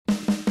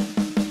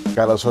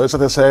Καλώς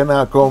ορίσατε σε ένα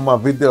ακόμα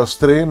βίντεο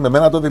stream με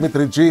μένα τον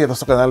Δημήτρη G εδώ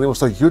στο κανάλι μου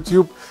στο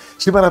YouTube.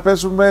 Σήμερα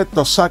παίζουμε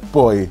το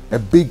Sackboy, A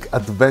Big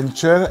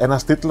Adventure,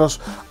 ένας τίτλος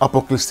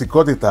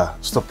αποκλειστικότητα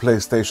στο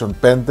PlayStation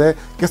 5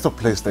 και στο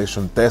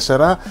PlayStation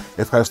 4.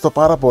 Ευχαριστώ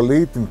πάρα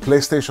πολύ την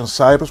PlayStation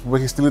Cyprus που μου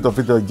έχει στείλει το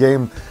video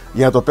game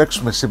για να το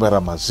παίξουμε σήμερα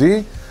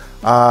μαζί.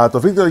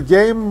 Το video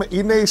game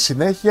είναι η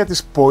συνέχεια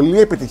της πολύ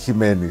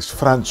επιτυχημένης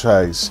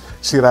franchise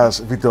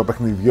σειράς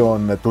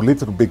βιντεοπαιχνιδιών του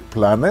Little Big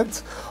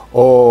Planet.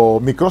 Ο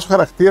μικρός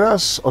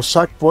χαρακτήρας, ο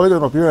Sackboy,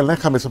 τον οποίο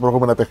ελέγχαμε σε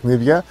προηγούμενα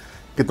παιχνίδια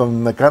και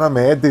τον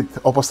κάναμε edit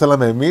όπως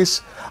θέλαμε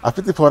εμείς,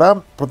 αυτή τη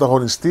φορά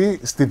πρωταγωνιστεί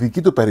στη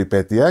δική του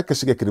περιπέτεια και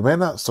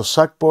συγκεκριμένα στο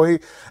Sackboy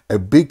A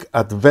Big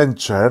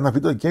Adventure, ένα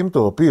video game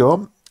το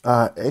οποίο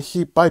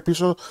έχει πάει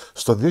πίσω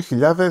στο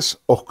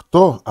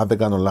 2008 αν δεν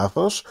κάνω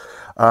λάθος.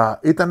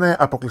 Ήταν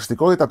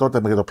αποκλειστικότητα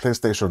τότε με το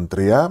PlayStation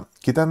 3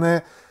 και ήταν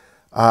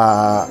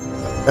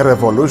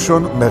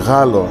revolution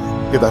μεγάλο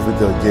για τα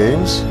video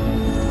games,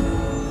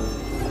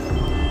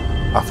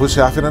 αφού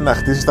σε άφηνε να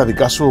χτίσεις τα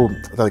δικά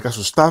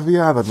σου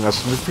στάδια, να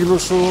μοιράσεις με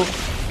φίλους σου.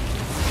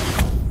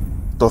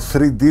 Το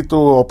 3D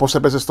του, όπως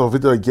έπαιζε στο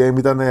video game,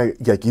 ήταν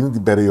για εκείνη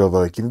την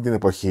περίοδο, εκείνη την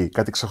εποχή,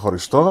 κάτι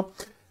ξεχωριστό.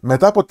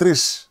 Μετά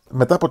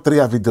από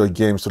τρία video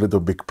games στο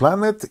Little Big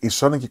Planet, η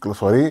Sony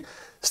κυκλοφορεί,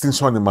 στην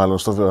Sony μάλλον,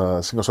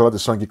 στην κονσόλα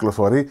της Sony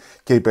κυκλοφορεί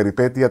και η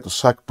περιπέτεια του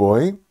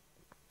Sackboy.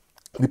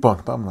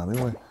 Λοιπόν, πάμε να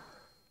δούμε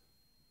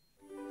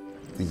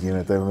τι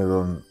γίνεται με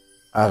τον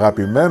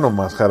αγαπημένο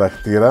μας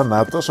χαρακτήρα,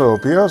 Νάτος, ο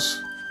οποίος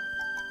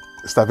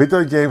στα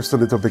video games του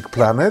Little Big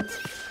Planet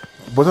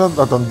μπορείς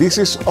να τον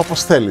ντύσεις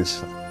όπως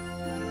θέλεις.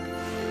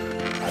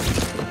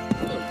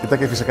 Κοίτα,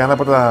 και φυσικά ένα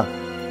από τα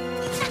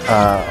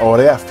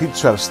ωραία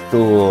features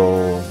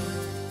του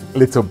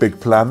Little Big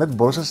Planet,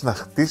 μπορούσες να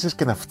χτίσεις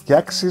και να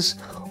φτιάξεις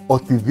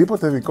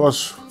οτιδήποτε δικό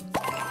σου.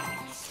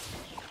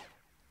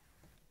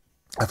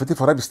 Αυτή τη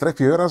φορά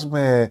επιστρέφει ο έρας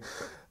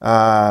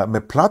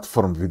με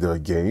platform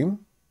video game,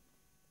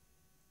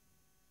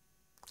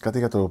 κάτι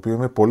για το οποίο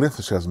είμαι πολύ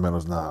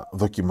ενθουσιασμένος να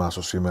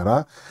δοκιμάσω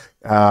σήμερα.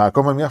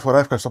 Ακόμα μια φορά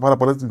ευχαριστώ πάρα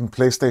πολύ την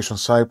PlayStation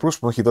Cyprus που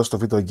μου έχει δώσει το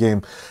video game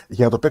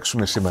για να το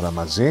παίξουμε σήμερα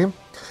μαζί.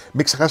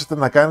 Μην ξεχάσετε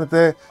να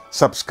κάνετε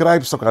subscribe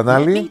στο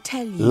κανάλι,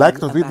 like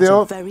το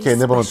βίντεο και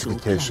enable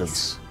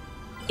notifications.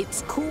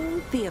 It's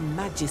called the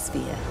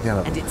Imagisphere,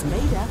 and it's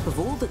made up of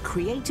all the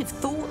creative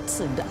thoughts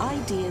and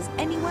ideas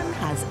anyone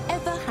has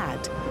ever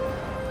had.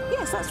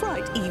 Yes, that's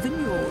right, even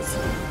yours.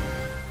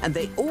 And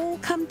they all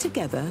come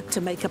together to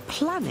make a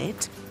planet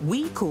we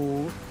call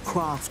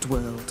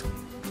Craftworld.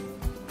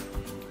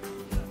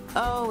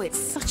 Oh,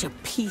 it's such a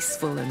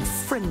peaceful and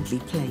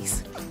friendly place.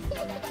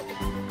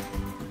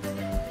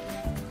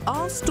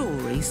 Our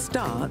story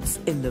starts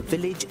in the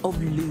village of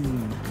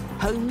Loon,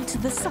 home to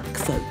the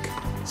Sackfolk,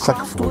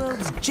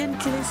 Craftworld's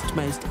gentlest,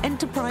 most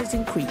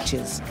enterprising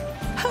creatures.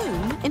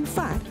 Home, in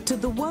fact, to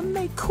the one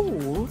they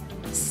call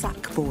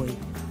Sackboy.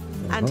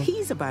 And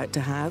he's about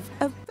to have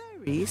a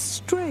very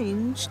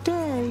strange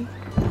day.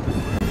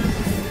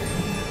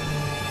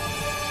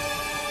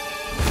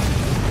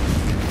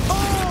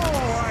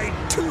 Oh, I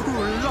do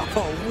love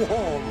a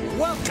warm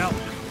welcome.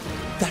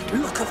 That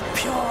look of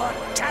pure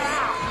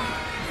terror.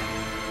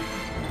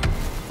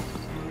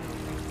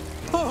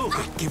 Oh,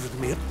 it gives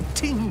me a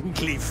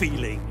tingly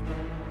feeling.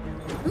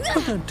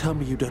 But don't tell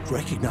me you don't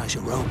recognize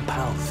your own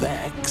pal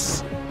Vex.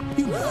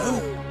 You know,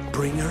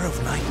 bringer of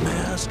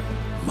nightmares,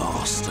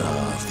 master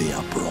of the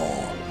uproar.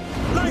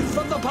 Life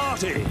of the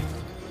party!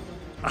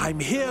 I'm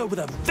here with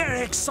a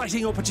very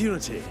exciting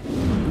opportunity.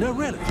 No,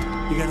 really,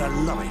 you're gonna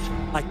love it.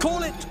 I call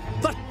it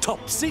the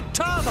Topsy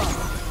Turver.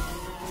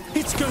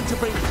 It's going to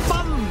bring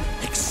fun,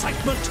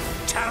 excitement,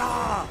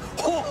 terror,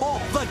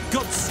 the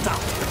good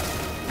stuff.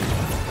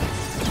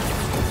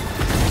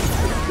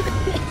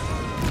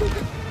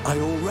 I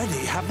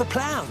already have the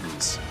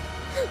plans.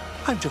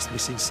 I'm just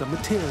missing some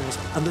materials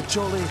and the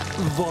jolly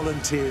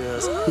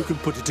volunteers who can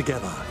put it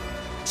together.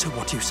 So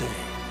what do you say?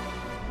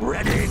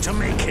 Ready to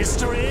make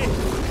history?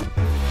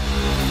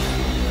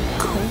 Of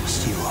course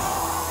you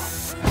are.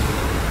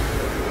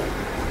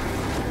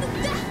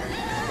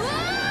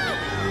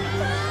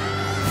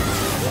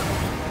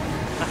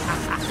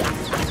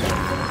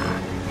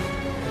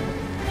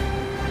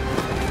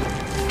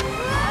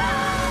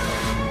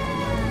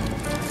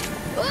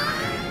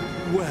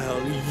 Well,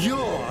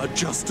 you're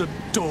just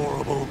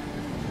adorable.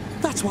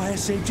 That's why I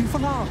saved you for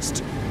last.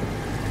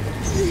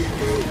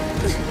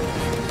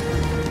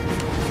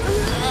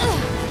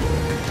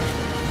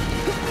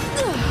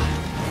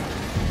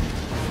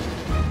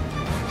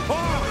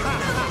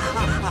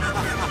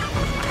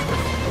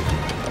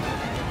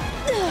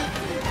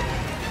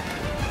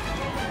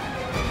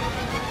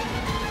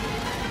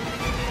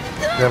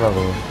 Για να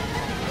δούμε.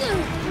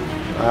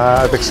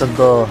 Έπαιξαν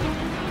το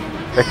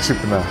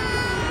έξυπνα.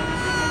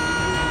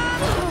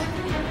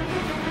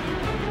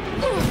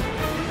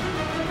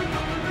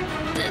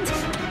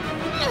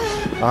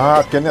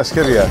 Πιάνει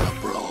ασχέδια.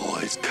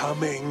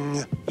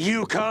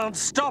 You can't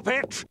stop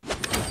it.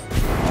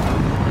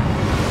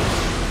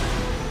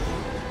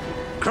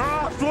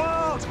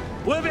 Craftworld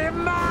will be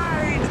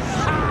mine.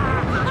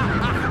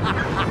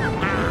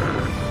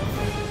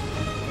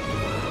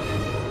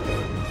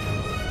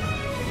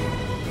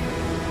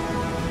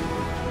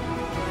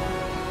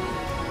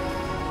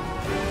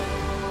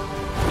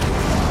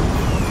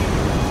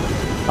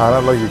 Άρα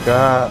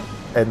λογικά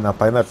να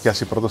πάει να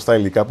πιάσει πρώτο τα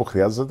υλικά που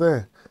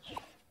χρειάζεται.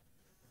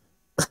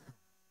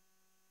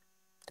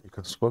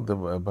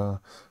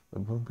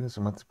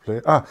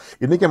 Α,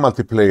 είναι και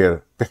multiplayer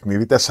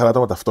παιχνίδι, 4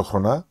 άτομα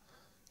ταυτόχρονα,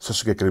 στο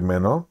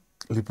συγκεκριμένο.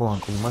 Λοιπόν,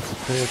 το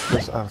multiplayer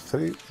plus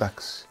R3,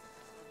 εντάξει.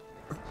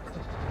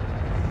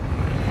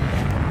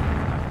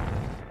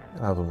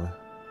 Να δούμε.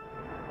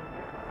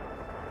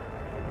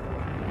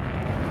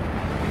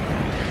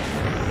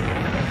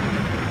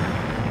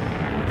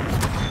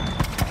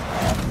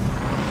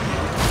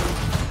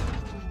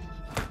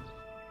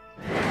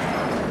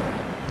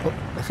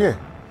 Έφυγε.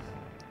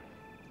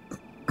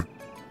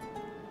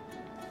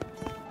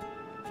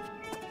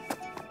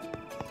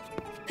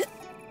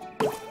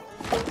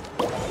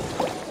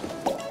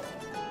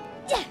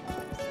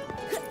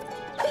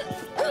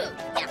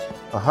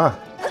 Αχα.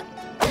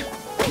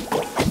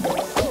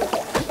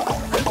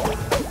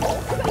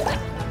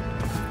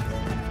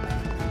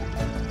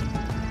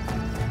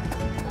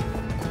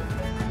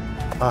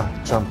 Α,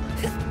 jump.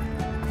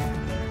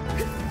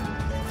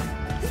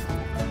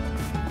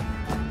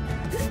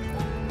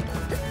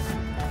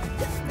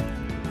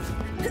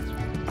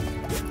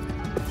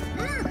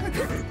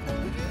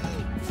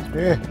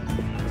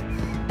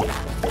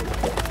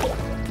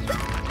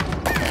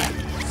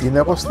 Είναι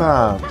όπως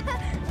τα...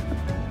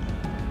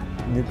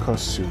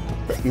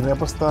 Είναι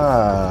όπως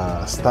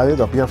τα στάδια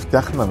τα οποία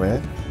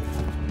φτιάχναμε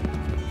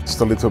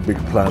στο Little Big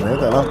Planet,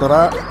 αλλά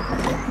τώρα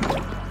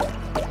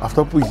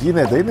αυτό που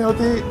γίνεται είναι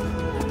ότι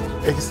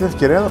έχεις την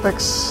ευκαιρία να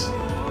παίξεις.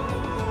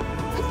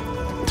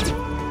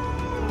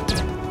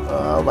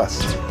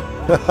 Βάση.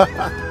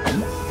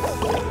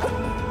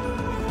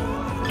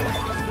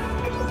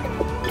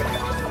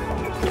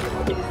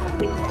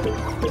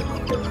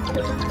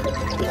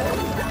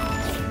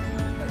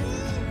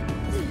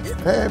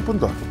 Πού είναι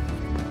το?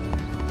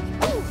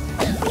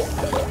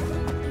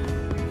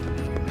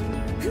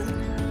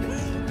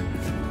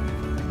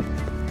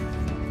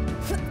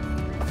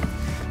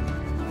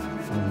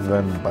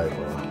 Δεν πάει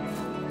εδώ.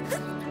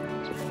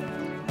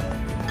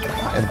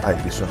 Δεν πάει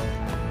πίσω.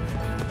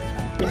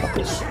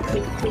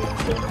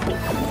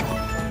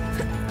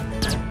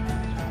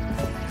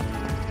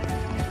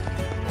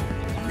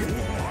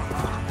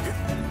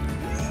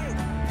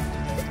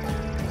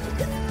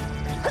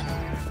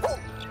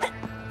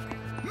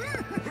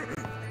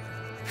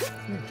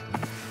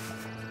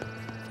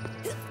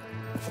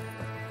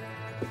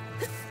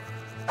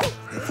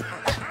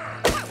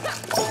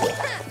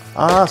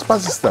 Α,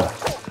 σπάζεις τα.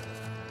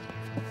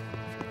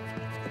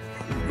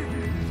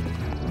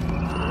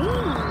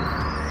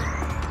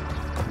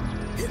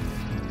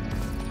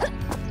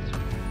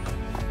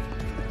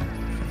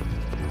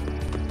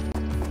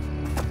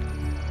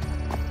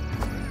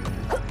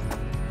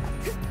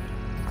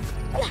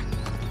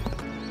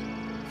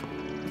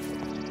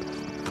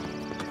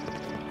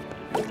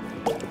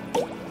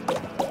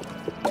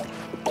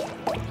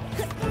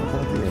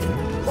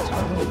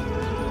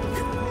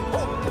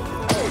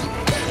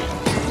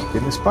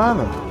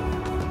 Πάνω.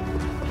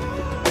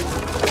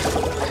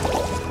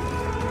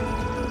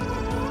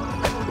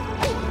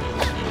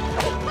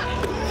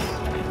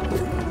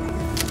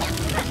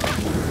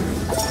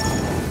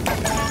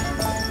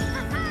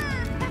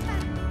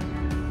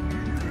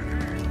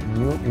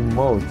 New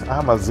emote.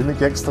 Α, μας δίνει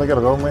και έξτρα και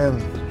αργό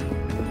με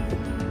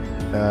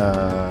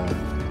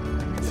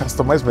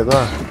customize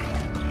μετά.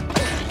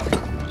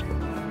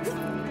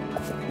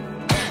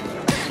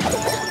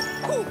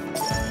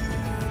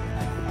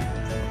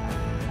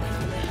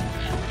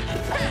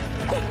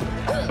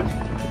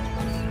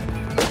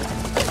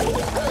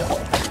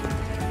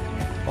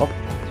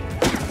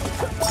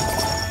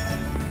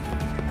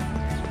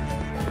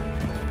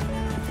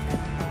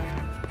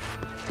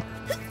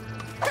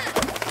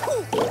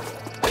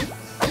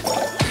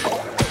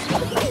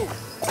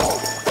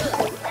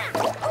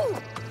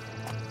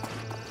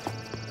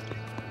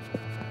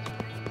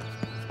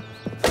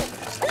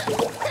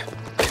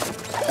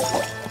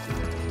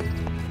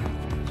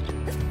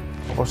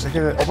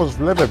 Όπως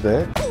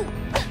βλέπετε,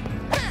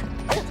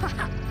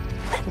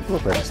 πού το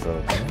παίρνεις τώρα?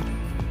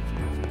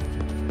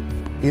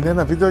 Είναι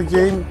ένα video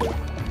game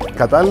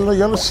κατάλληλο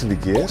για όλες τις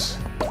ηλικίες.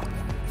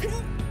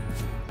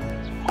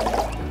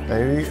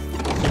 Δηλαδή...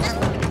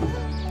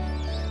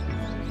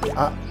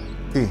 Α,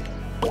 τι?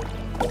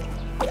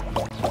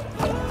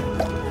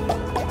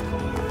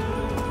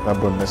 Να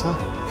μπούμε μέσα.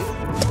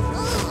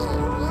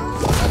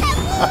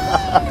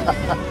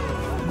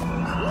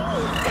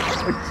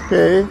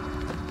 Οκ.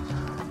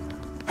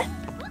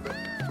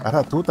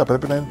 Άρα τούτα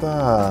πρέπει να είναι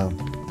τα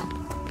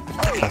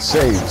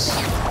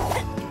saves.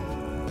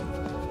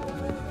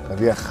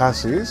 Δηλαδή αν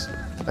χάσεις,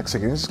 να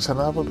ξεκινήσεις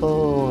ξανά από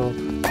το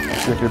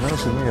συγκεκριμένο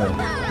σημείο.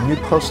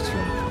 New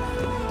costume.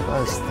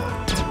 Μάλιστα.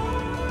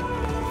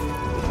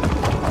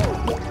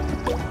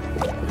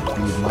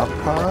 Η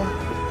μάπα.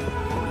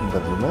 Μην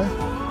τα δούμε.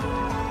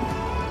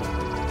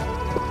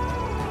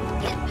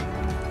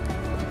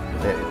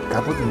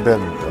 Κάπου την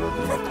παίρνουμε τώρα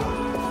τη μάπα.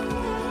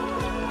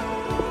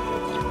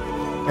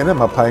 Είναι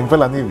μαπά, είναι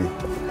βελανίδι.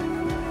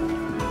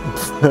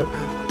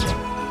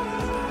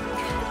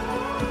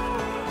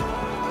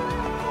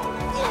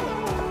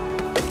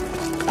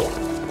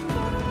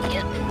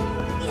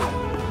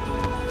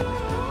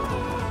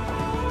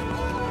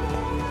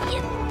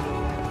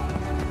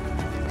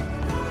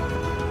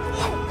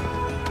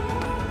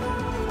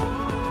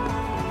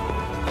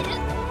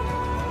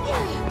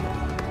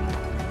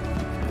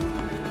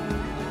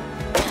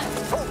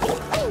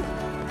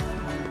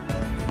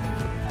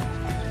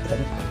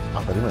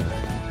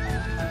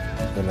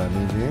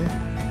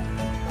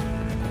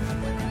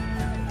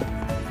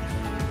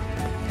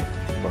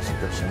 μπορώ να σε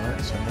πιάσουμε,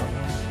 σε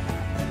μόνος.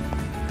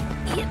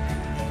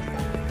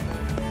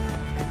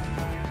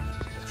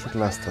 Σου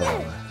κλάστρα,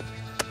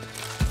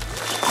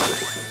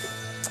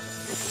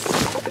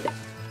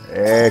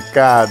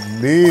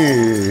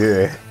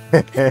 κανεί!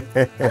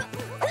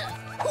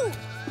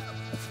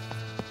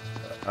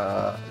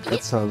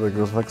 Κάτσε να το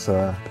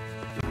κροσβάξα.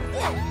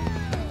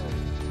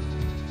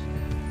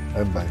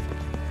 Δεν πάει.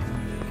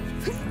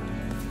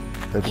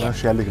 Πρέπει να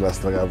έχει άλλη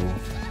γλάστρα κάπου.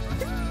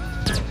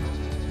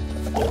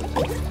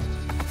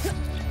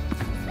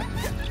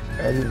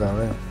 Έλεινα,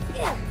 ναι.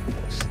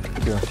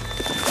 Ποιο.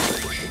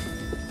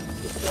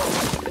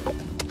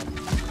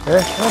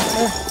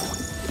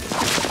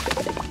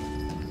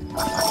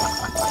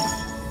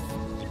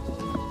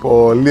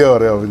 Πολύ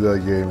ωραίο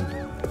video game.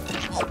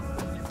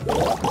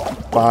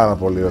 Πάρα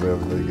πολύ ωραίο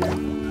video game.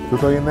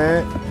 Τούτο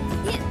είναι...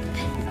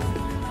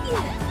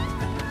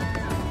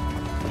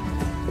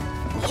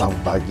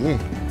 Βαμβάκι.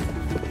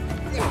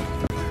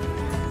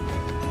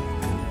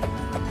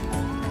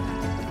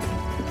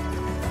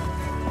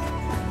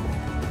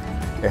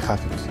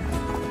 Χάθηκε.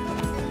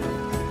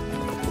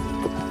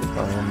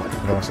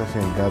 Θα μας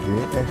έφυγε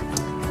κάτι.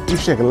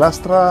 Είχε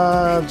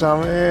γλάστρα,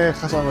 τζαμέ,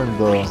 χάσαμε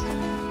το.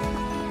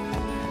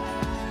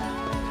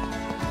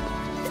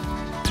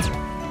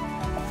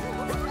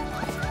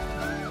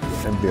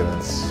 Δεν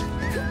πειράζει.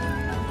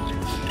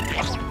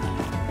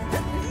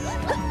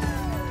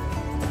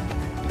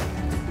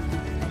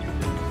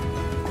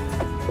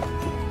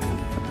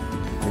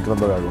 Μικρό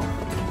το κακό.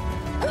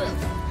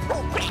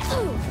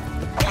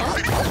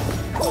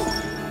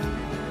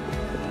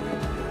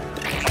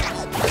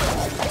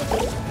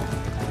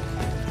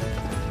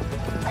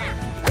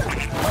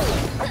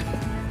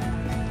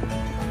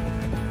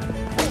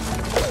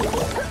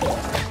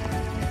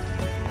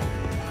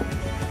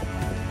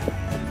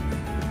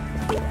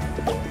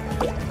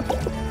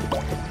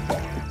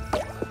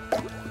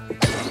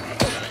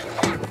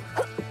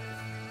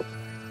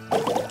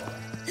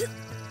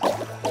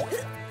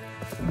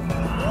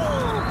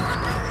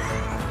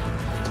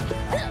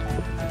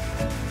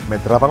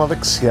 Μετρά πάνω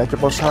δεξιά και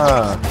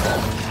πόσα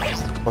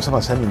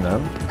μας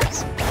έμειναν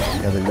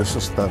για να τελειώσει το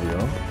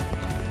στάδιο.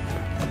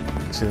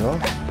 Εδώ.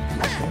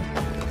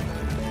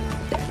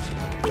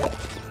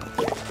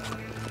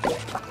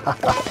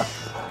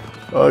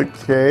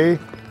 Οκ.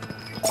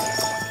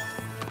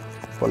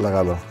 Πολλά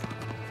καλό.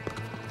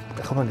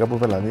 Έχουμε κάπου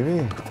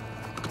βελανίδι.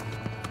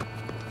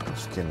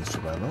 Πώς καίνεις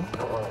πάνω.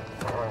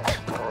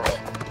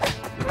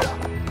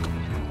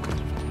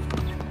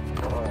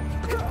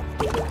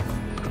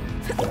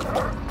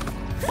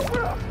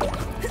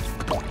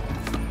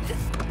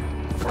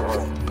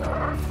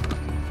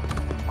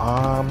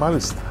 Α,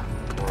 μάλιστα.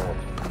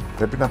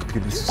 Πρέπει να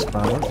πήδησεις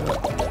πάνω και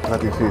να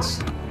κρατηθείς.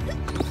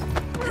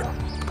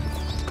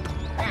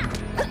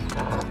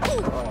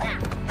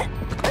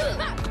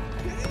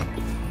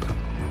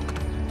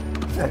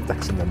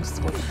 Εντάξει, να μην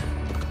στιμώσει.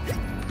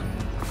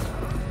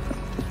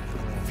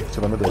 Και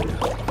πάμε το ίδιο.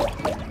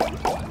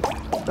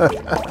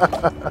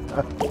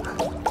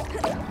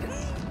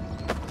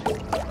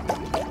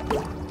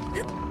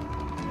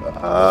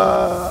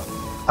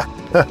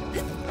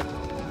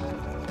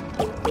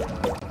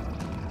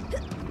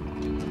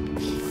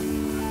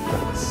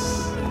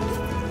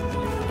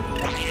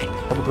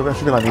 Πρέπει να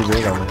έχει βελανίδι,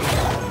 είδαμε.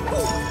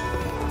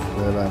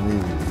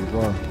 Βελανίδι,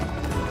 λοιπόν.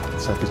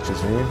 Τις αφήσεις και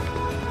εσύ.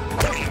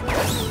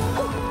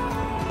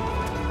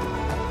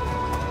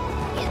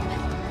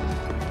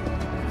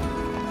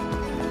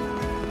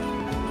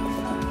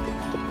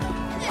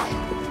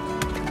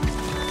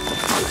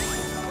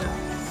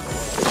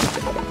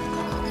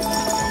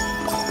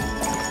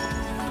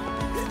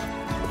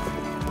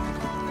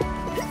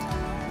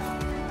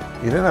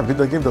 Είναι ένα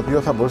βίντεο game το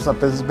οποίο θα μπορείς να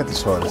παίζεις με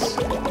τις ώρες.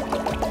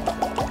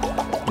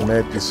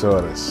 Με τις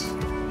ώρες.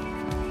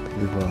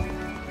 Λοιπόν.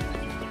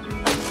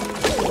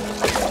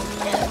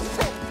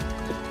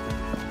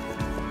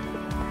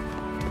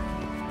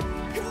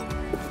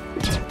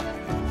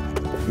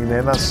 Είναι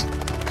ένας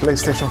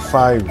PlayStation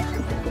 5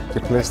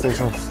 και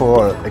PlayStation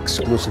 4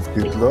 exclusive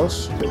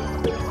τίτλος.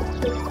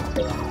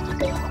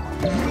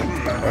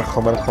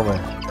 Έρχομαι.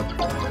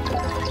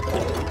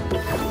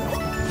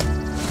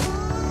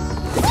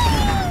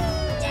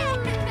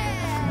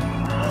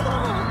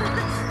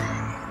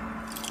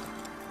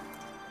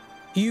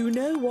 You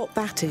know what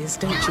that is,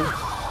 don't you?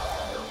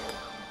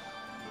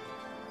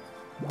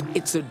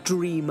 It's a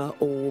dreamer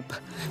orb,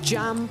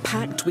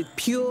 jam-packed with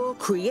pure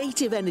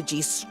creative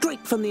energy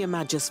straight from the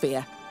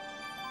Imagosphere.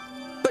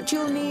 But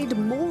you'll need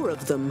more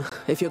of them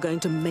if you're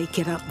going to make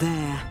it up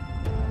there.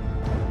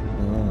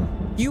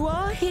 You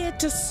are here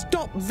to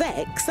stop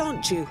Vex,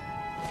 aren't you?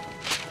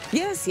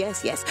 Yes.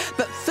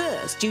 But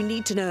first you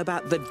need to know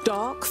about the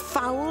dark,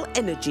 foul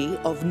energy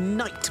of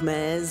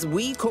nightmares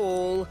we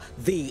call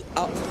the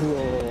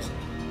Uproar.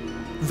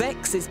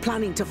 Vex is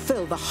planning to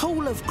fill the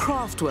whole of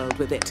Craftworld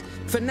with it.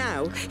 For now,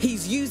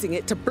 he's using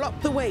it to block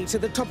the way to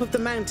the top of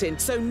the mountain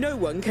so no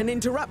one can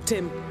interrupt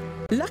him.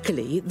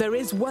 Luckily, there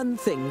is one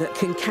thing that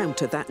can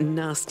counter that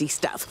nasty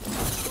stuff.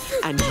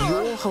 And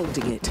you're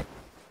holding it.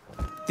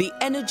 The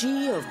energy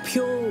of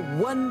pure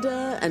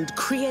wonder and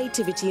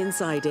creativity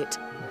inside it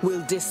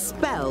will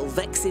dispel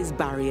Vex's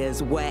barriers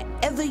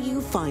wherever you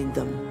find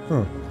them.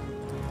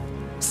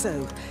 So,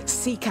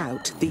 seek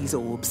out these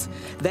orbs.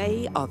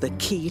 They are the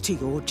key to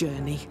your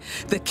journey,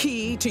 the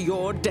key to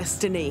your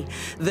destiny,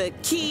 the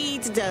key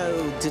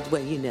to...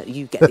 well, you know,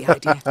 you get the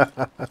idea.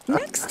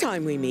 Next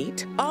time we meet,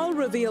 I'll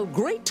reveal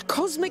great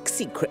cosmic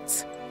secrets.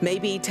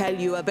 Maybe tell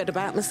you a bit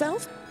about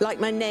myself, like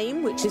my name,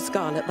 which is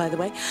Scarlet, by the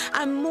way,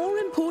 and more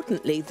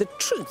importantly, the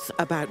truth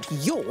about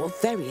your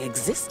very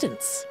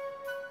existence.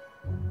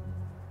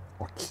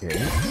 Okay.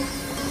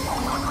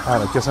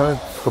 Άρα, πιάσαμε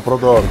το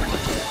πρώτο όρο.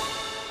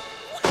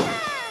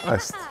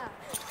 Μάλιστα.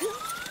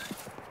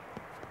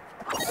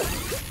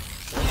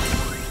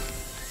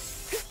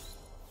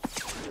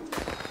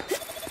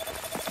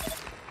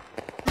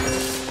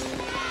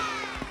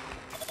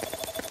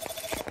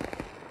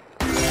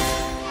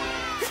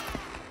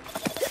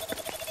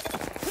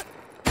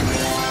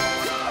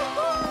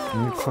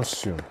 New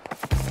costume.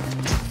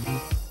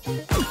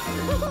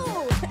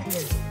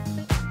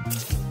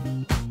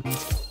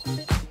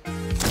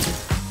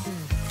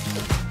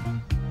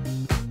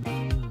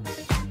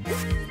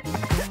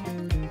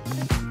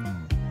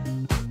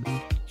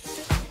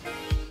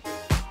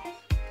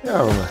 Για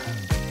να δούμε.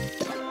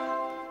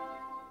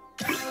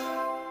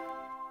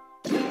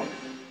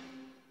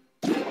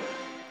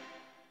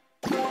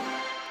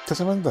 Και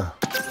σε μαντά.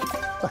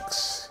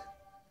 Εντάξει.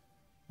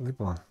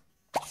 Λοιπόν.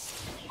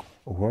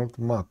 World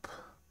map.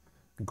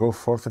 Go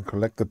forth and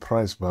collect the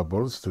prize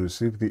bubbles to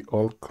receive the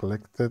all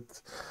collected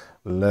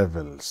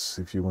levels.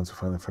 If you want to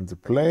find a friend to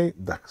play.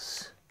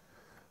 Εντάξει.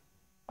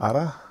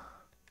 Άρα.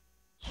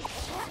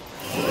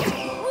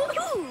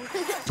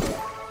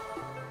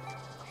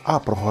 Α,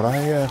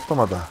 προχωράει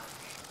αυτόματα.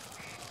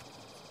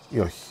 Ή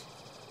όχι.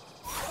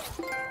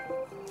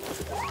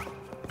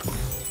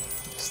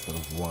 Instead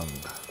of one.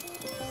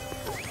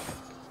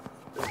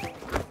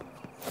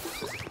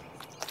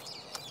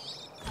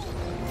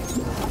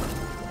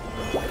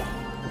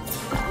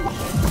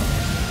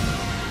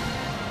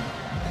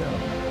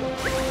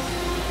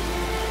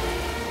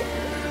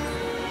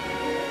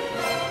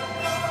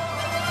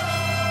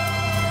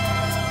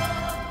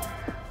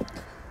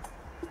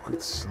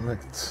 Quick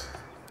select.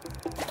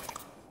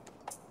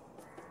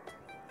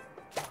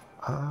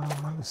 Α,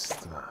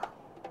 μάλιστα.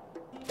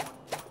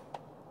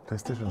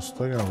 PlayStation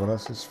Store για να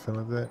αγοράσεις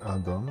φαίνεται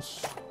add-ons.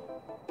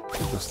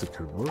 Το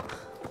sticker book.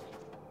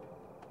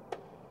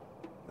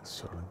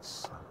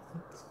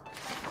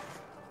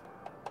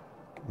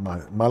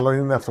 Μάλλον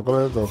είναι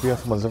αυτοκόλλητα τα οποία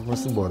θα μαζεύουμε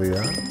στην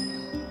πορεία.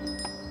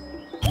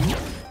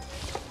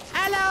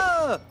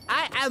 Hello!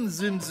 I am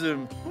Zoom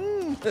Zoom.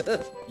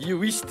 You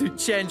wish to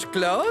change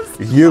clothes?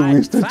 You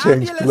wish to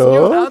change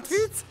clothes? New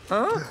outfits?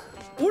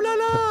 Huh? Ooh la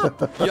la!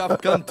 You have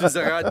come to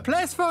the right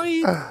place for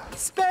it.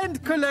 Spend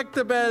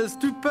collectibles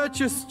to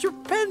purchase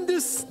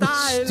stupendous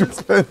styles.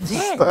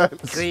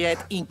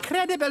 Create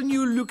incredible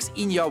new looks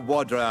in your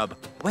wardrobe,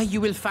 where you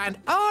will find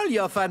all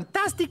your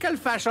fantastical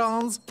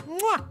fashions.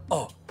 Mwah!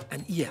 Oh,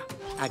 and here,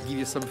 I give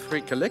you some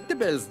free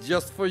collectibles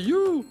just for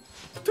you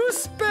to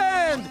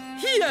spend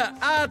here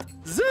at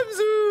Zoom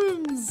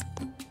Zooms.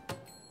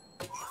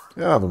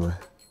 Για να δούμε.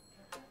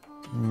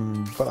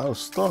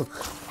 Browse stock.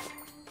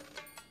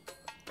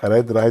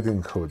 Red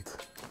Riding Hood.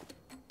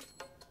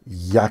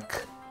 Yak.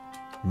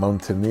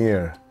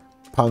 Mountaineer.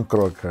 Punk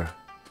Rocker.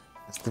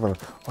 Τι βάλω.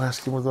 Όχι,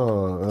 ασκήμω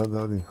το Red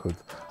Riding Hood.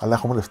 Αλλά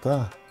έχουμε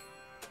λεφτά.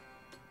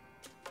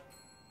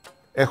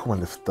 Έχουμε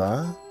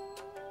λεφτά.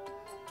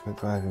 Red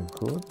Riding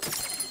Hood.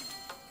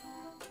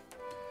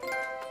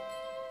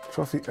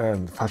 Trophy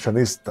earned.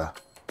 Fashionista.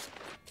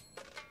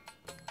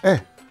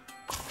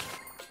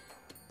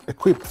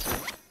 Equip.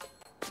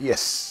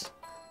 Yes.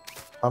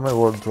 Πάμε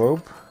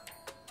wardrobe.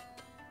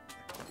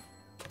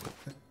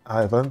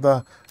 Α, εδώ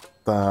είναι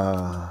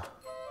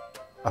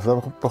αυτά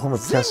που έχουμε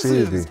πιάσει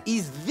ήδη.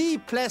 Is the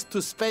place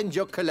to spend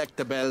your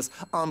collectibles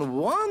on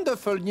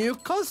wonderful new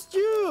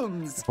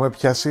costumes. Έχουμε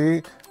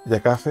πιάσει για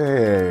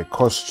κάθε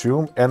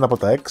costume ένα από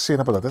τα 6,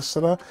 ένα από τα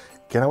 4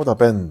 και ένα από τα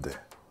 5.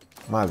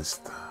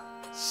 Μάλιστα.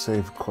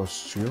 Save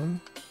costume.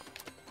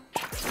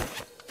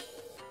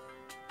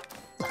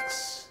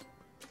 Εντάξει.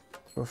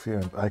 Trophy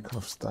and icon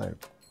of style.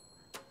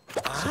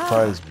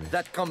 Surprise me.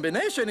 That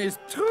combination is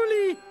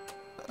truly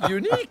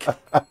unique.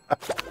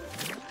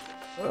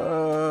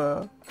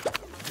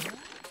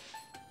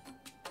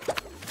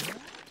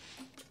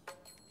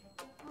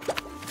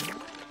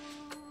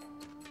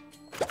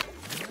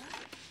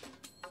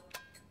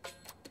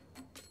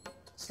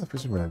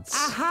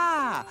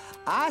 Aha!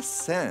 I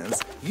sense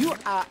you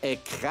are a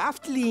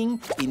craftling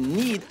in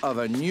need of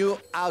a new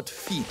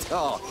outfit.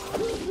 Oh.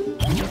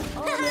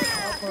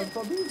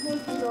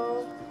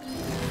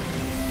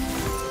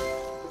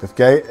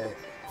 Παιδιά,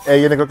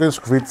 έγινε κόκκινη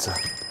σκουφίτσα.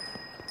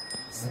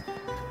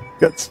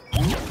 Κάτσε.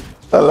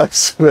 Θα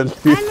αλλάξουμε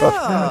λίγο.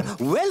 Hello!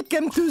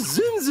 Welcome to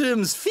Zoom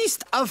Zoom's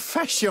Feast of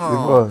Fashion.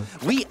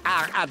 We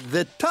are at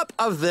the top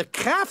of the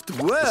craft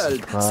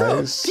world. So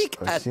pick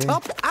a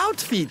top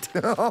outfit.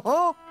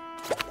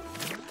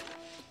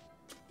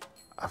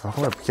 αφού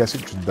έχουμε πιάσει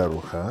τα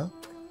ρούχα,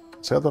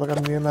 σε τώρα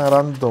κάνει ένα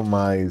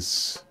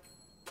randomize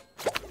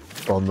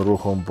των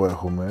ρούχων που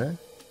έχουμε.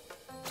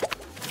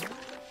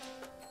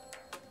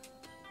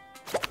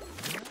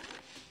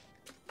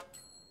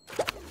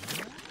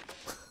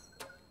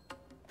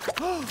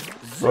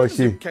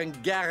 Όχι.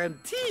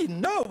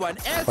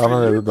 Πάμε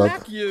να δούμε τότε.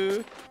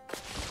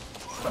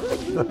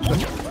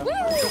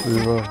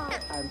 Λοιπόν.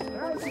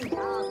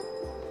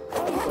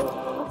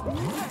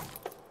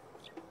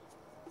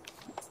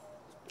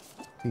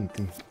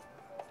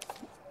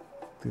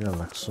 Τι να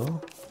αλλάξω.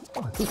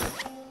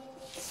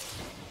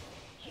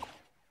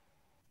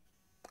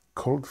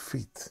 Cold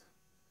feet.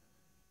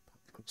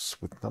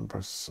 With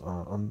numbers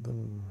on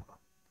them.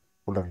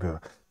 Πολλά γλυκά.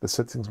 The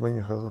settings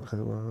menu has the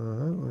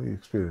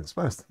experience.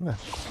 Μάλιστα, ναι.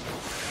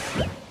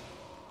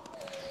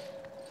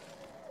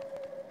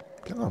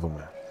 Και να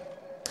δούμε.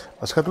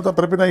 Βασικά τούτα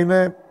πρέπει να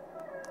είναι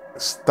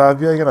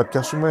στάδια για να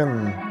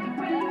πιάσουμε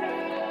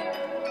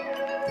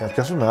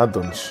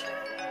add-ons.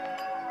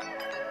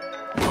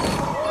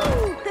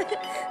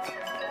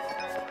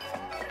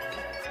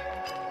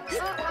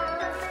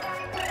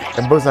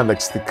 Δεν μπορείς να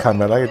αλλάξεις την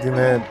κάμερα γιατί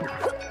είναι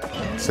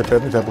σε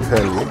παίρνει τα που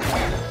θέλει.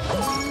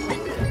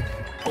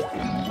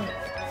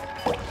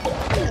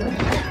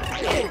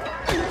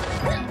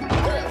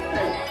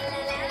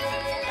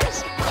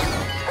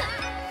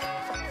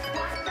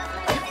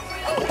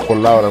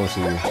 Πολλά ώρα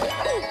μουσική.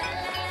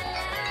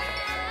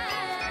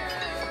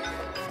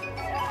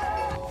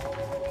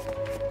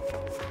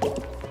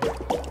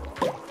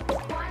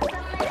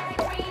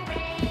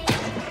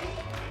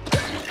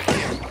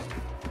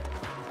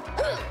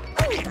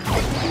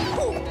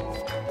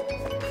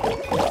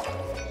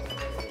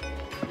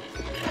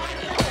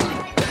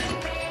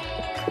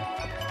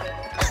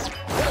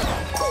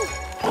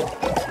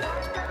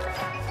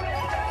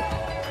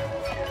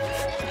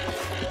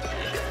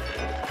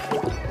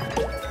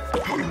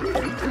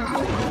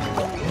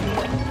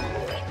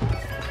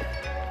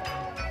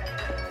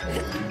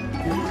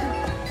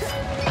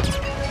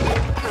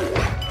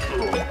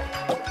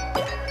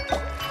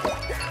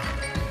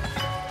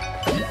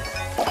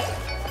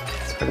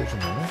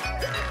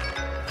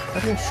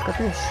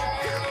 Capiš?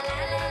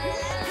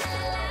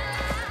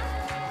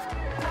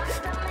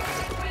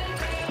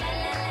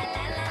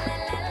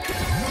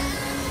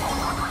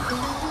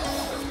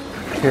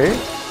 Okay.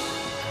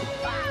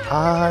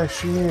 Α,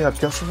 εσύ να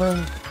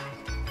πιάσουμε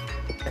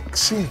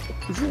 6.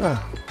 Τι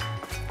ζήνα.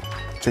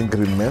 Και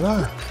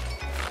εγκριμμένα.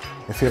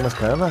 Έφυγε μας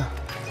κανένα.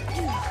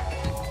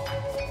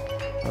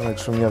 Να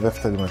ρίξουμε μια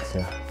δεύτερη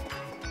ματιά.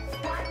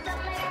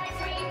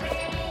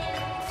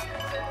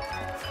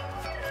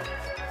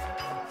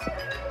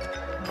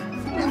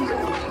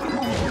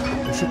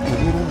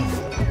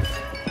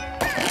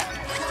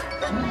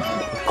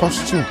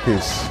 Costume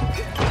piece.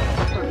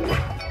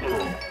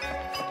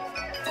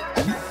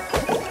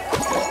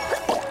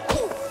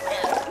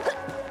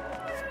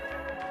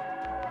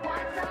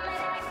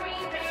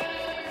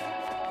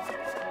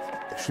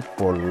 Έχει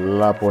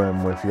πολλά που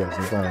μου έφυγαν,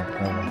 δεν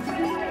κάνω.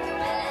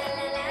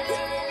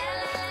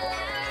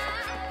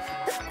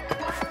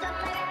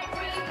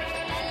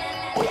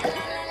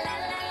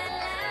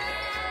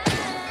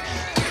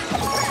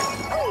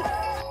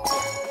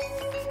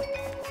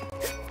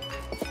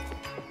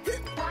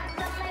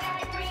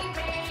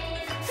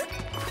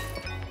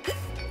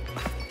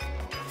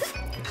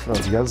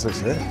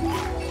 Φραδιάζεσαι.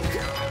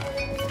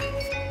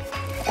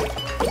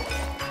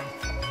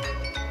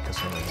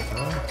 Κάσαμε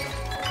μετά.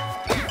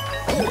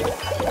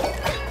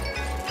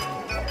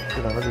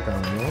 Πήραμε το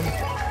κανονιό.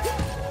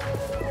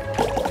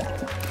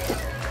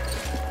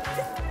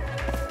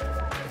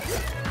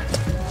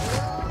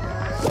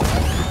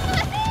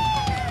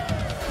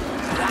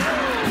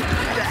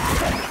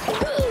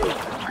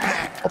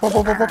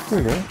 Οπα, τι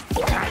είναι.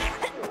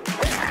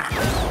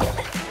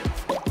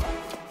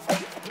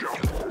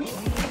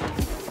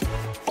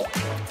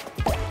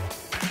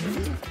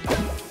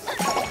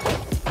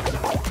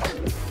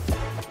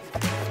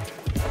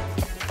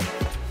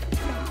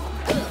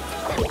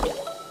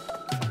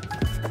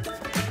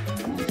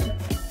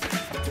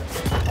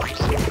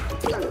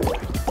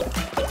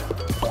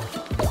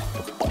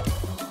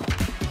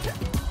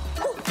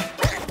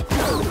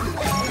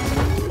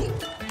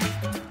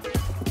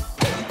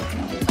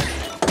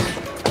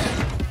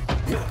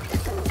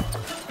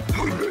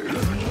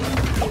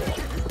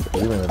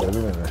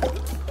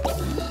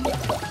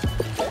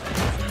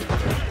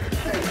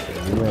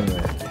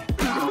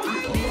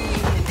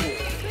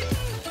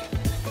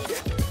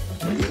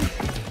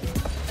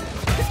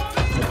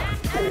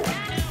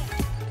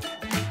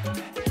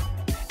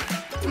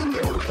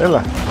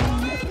 Έλα.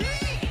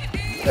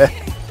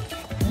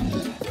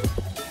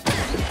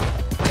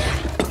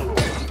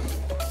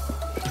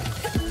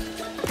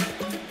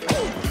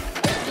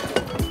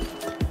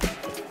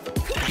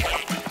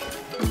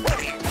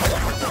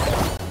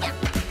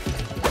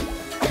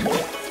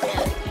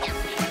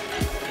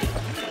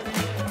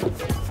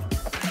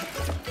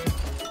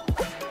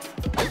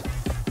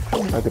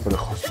 Κάτι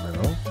περιεχόσουμε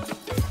εδώ.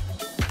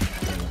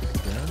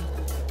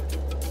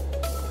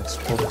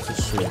 Export to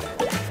share.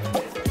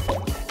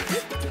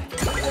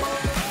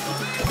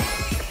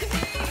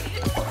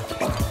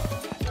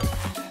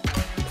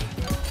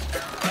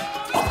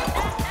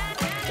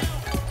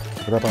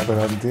 Πρέπει να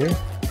πάμε απέναντι.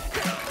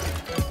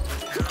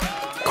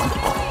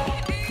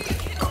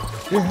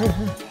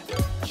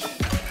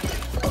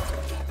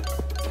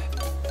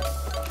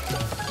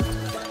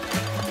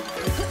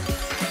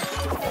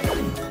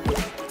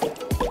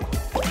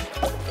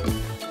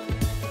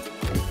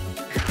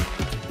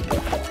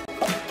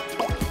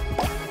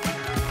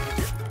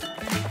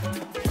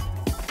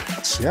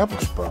 Σιά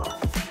πως πάω.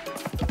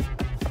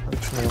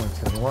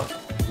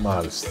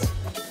 Μάλιστα.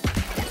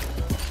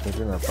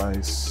 Πρέπει να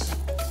πάεις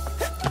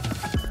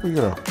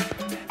γύρω.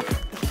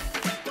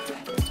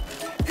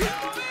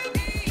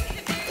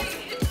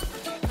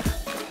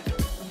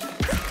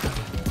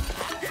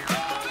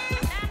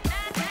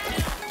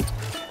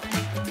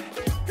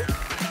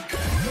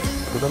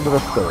 Αυτό ήταν το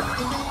δεύτερο.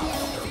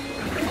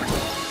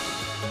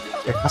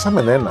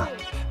 Χάσαμε ένα.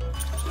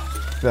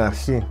 Στην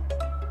αρχή.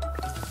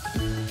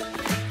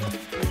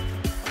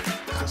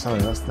 Χάσαμε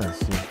ένα στην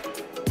αρχή.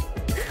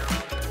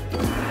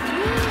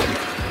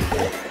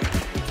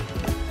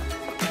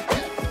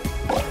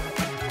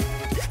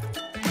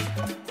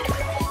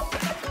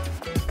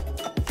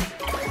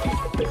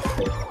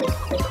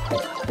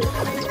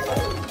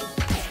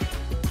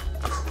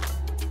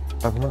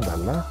 Θα δούμε τα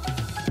άλλα.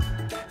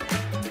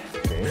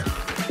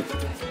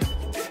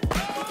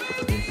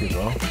 Έχει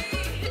εδώ.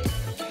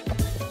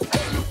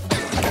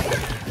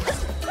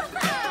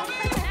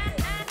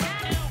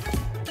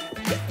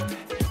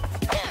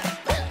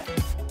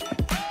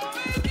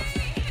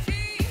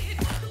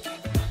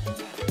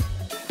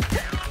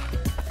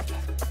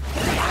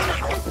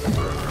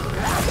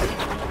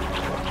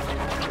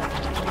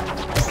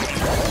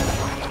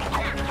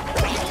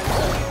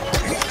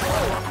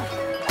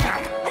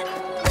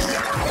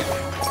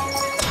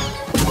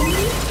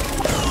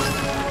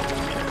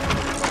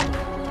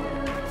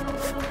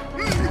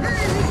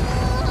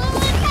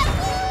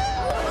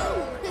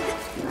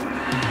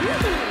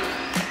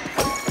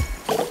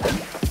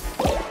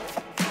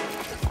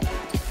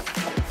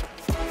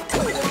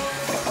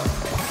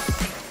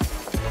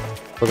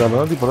 Το καλό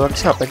είναι ότι μπορείς να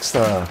ξαναπαίξεις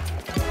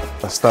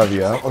τα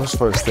στάδια όσες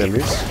φορές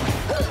θέλεις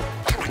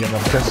για να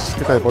πιάσεις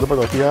και τα υπόλοιπα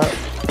τα οποία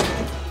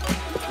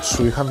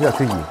σου είχαν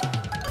διαφύγει.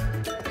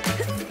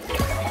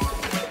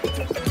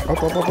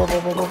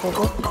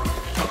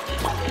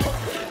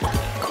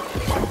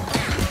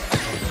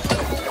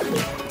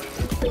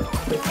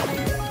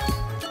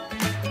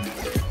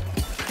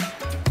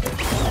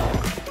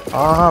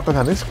 Α,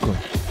 πεθανίστηκουν.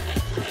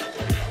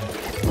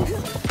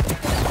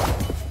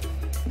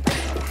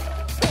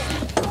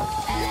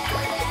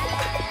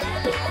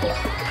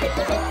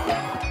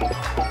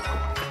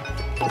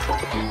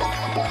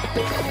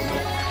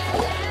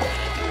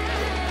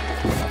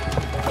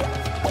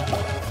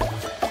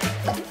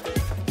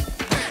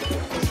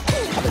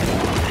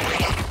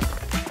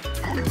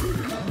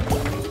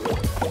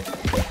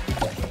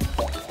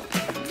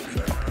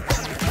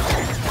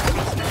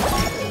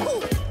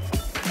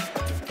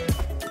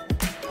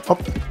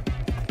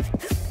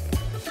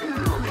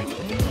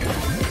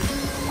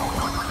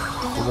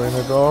 Εδώ είναι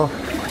εδώ.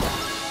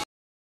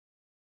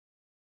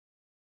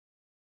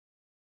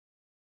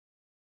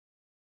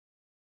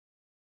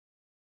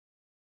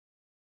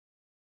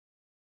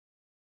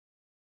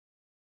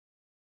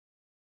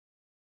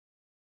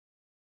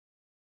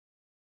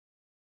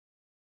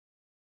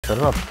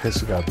 Θέλω να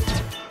πέσει κάτι.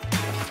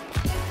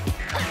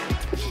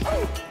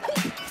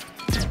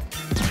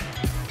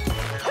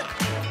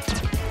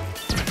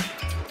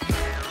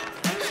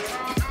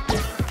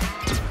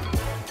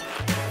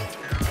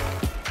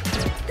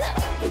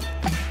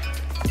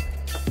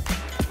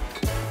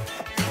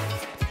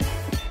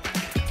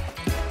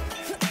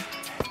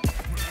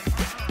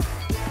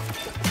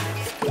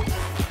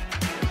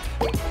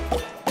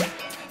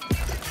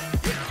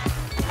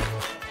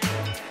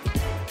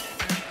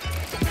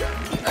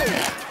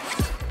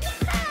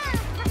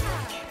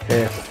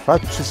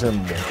 Φάτσισε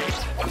μου.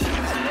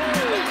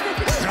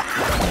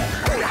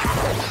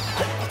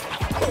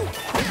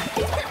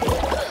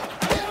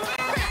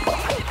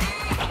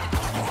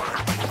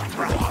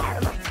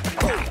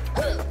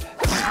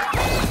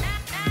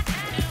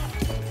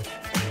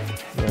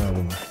 Για να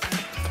δούμε.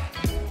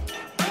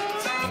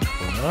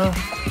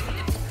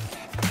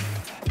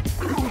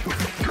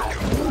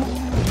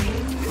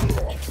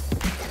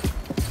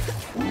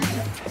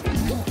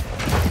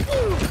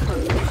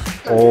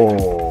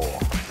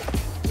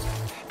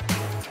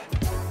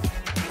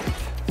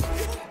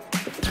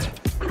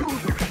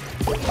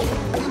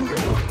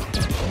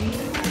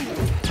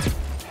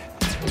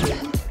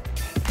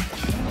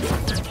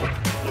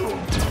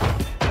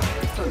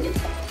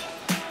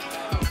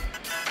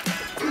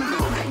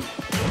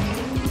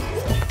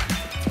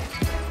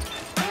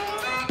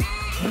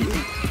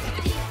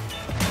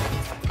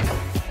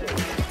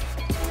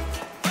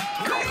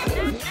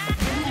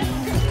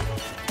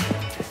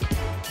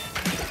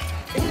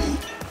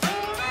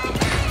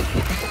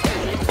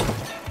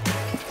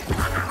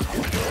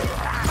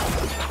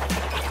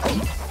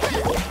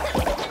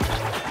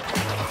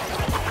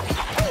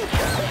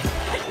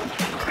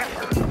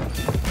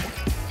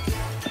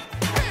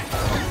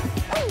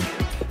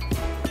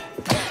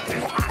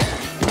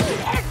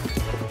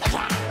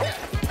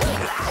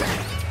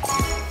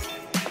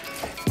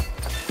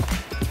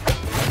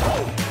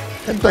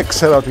 δεν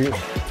ξέρω ότι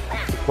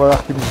μπορεί να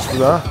χτυπήσει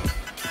σπουδά.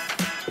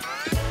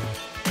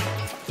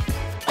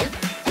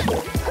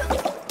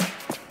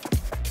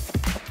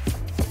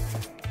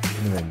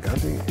 Είναι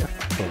κάτι,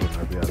 αυτό είναι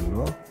κάτι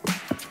άλλο.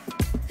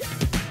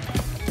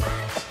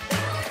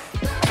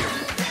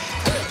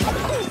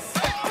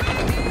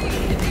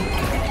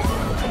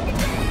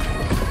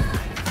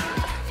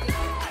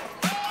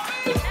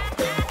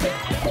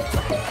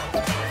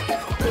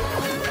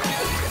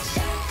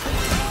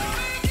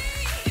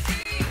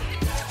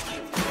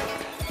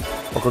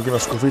 Ο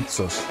κόκκινος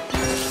κουβίτσος.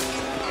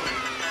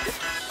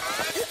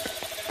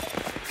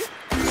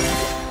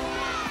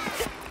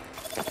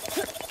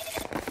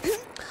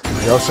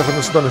 Για όσους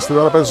έχουν συντονιστεί,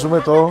 τώρα παίζουμε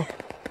το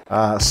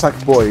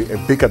Sackboy,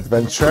 A Big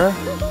Adventure.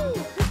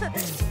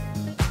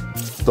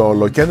 Το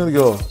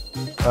ολοκαίνουργιο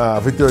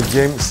video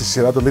game στη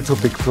σειρά του Little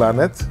Big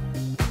Planet.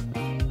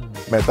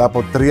 Μετά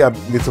από 3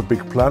 Little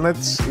Big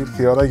Planets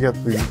ήρθε η ώρα για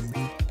την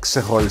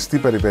ξεχωριστή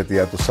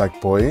περιπέτεια του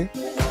Sackboy.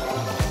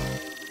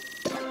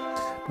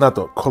 Να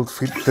το, Cold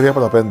Feet 3 από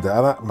τα 5,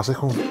 άρα μας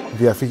έχουν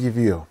διαφύγει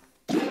 2.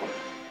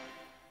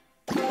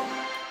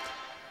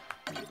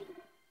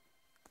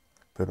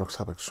 Πρέπει να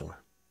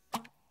ξαπαίξουμε.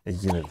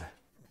 Γίνεται.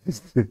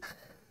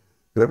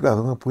 Πρέπει να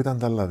δούμε πού ήταν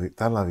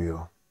τα άλλα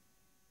 2.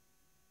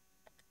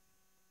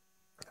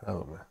 Να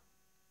δούμε.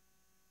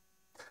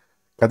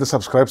 Κάντε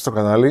subscribe στο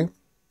κανάλι,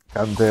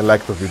 κάντε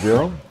like το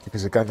βίντεο και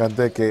φυσικά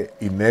κάντε και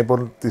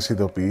enable τις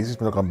ειδοποιήσεις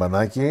με το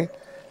καμπανάκι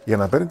για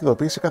να παίρνετε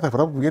ειδοποίηση κάθε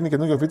φορά που βγαίνει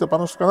καινούργιο βίντεο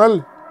πάνω στο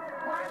κανάλι.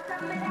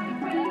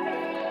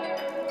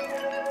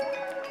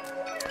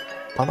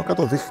 Πάνω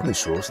κάτω δείχνει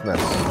σου στην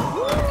αρχή,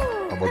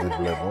 από ό,τι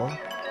βλέπω.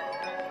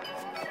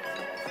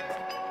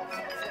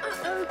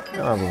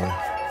 Για να δούμε.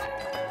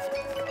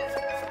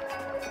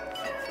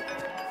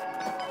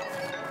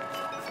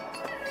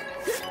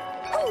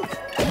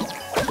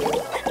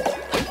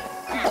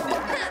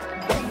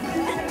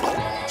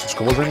 Στο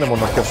σκοπό δεν είναι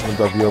μόνο να φτιάξουμε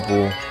τα 2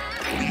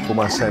 που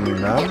μας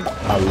έμειναν,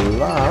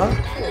 αλλά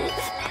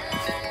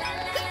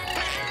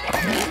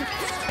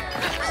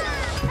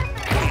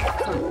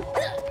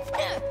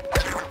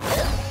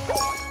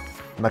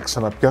να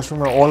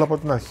ξαναπιάσουμε όλα από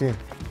την αρχή.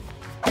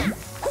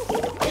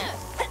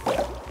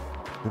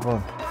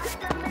 Λοιπόν,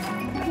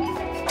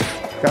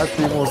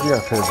 κάτι μου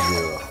διαφεύγει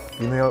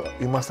εδώ.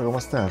 Είμαστε ακόμα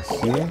στην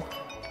αρχή.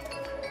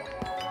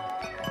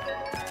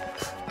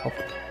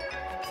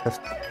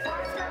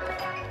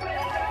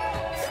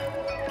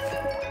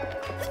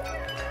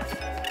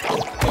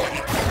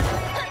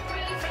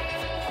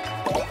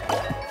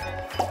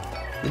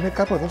 Είναι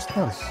κάπου εδώ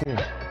στην αρχή.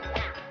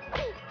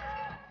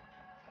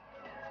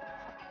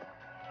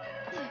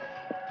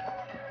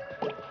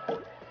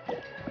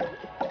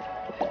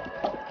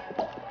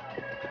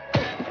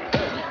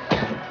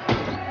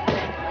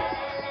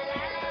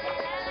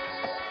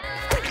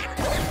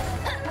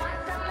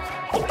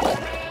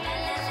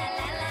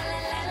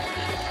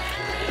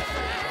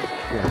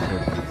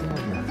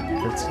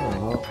 Έτσι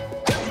εδώ.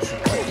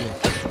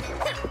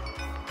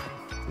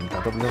 Την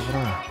κάτω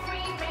πλευρά.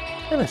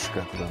 Δεν έχει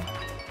κάτι εδώ.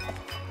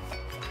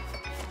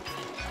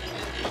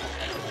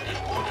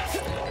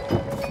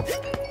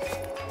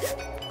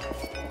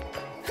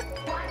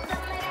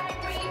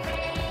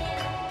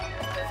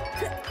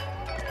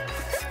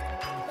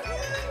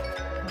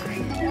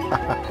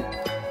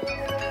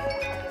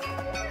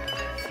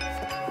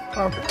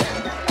 Πάμε.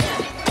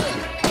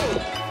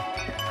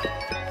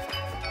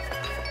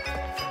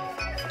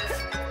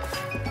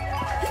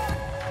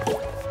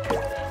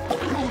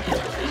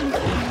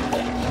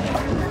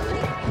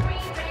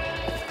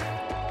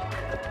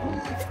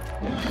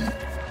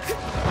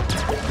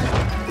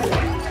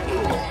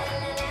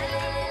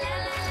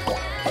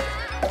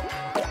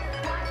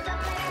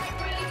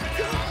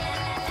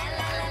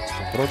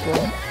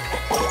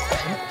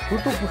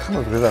 Πρώτο που είχαμε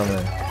βρει. Δεν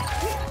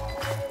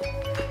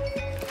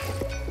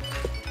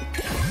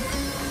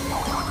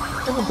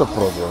είναι το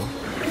πρώτο.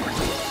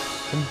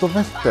 Είναι το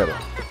δεύτερο.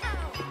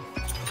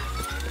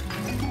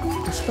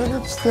 Πώς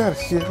φαίνεται στην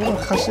αρχή,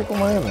 έχουμε χάσει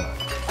ακόμα ένα.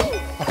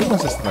 Αφού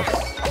είμαστε στην αρχή.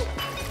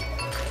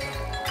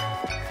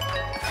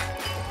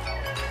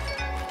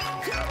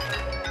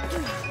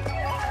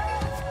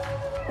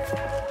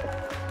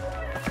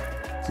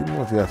 Τι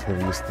μου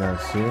διαφεύγει στην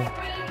αρχή.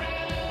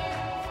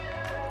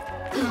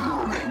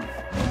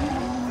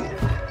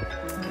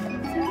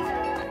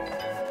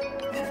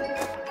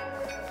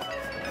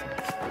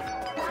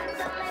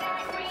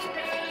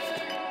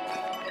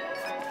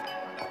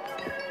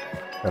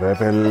 Ρε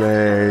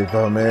πελέ,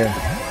 είδαμε.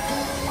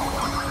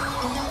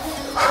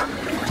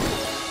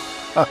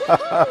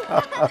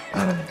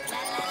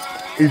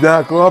 Ήταν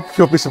ακόμα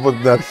πιο πίσω από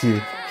την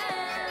αρχή.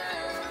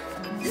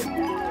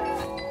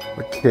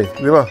 Οκ,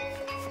 λοιπόν.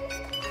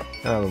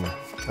 Έλα δούμε.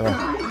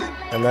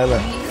 Έλα.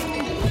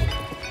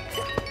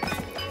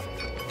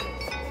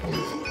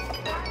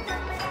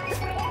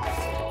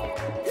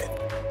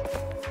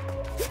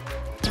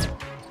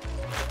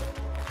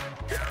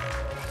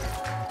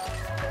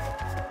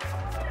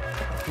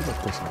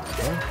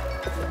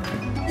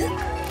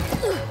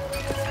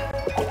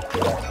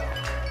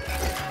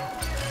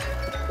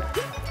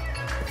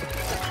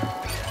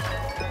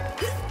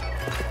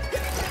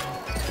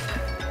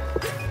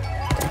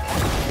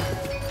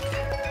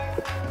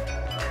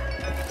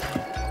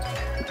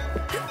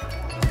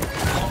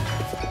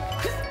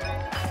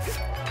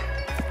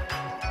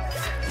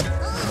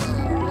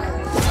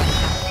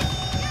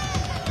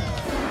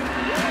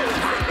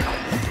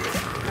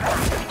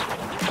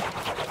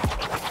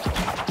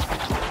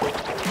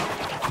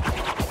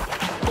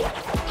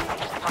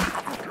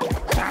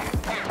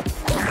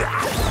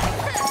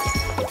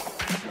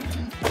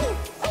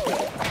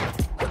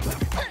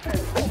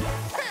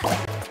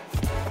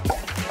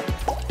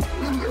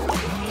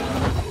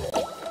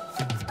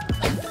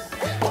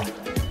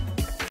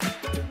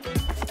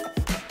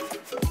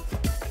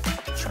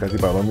 κάτι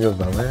παρόμοιο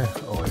δάμε.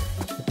 Όχι.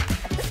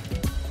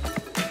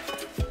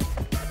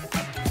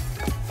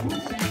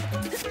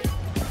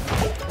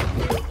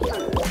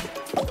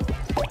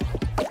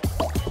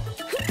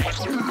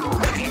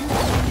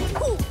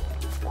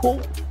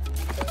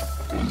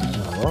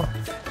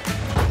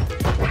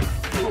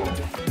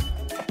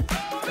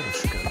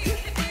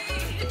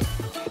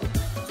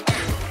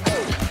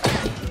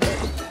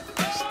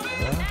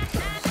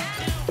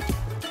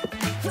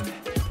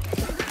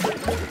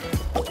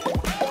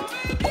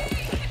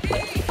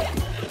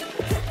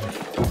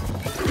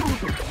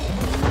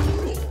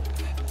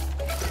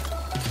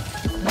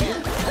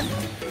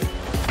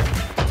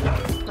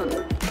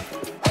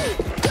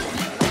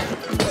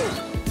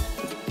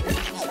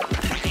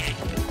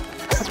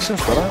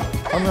 Τώρα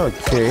πάμε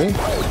ok,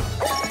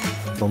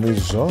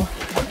 νομίζω.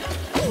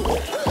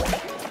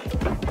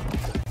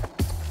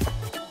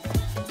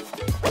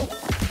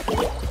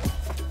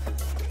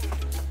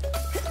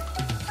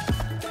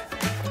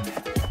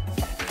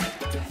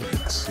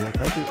 Δεξιά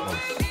κάτι,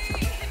 όχι.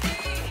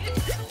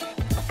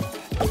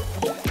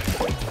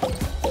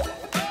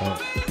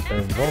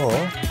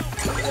 Εδώ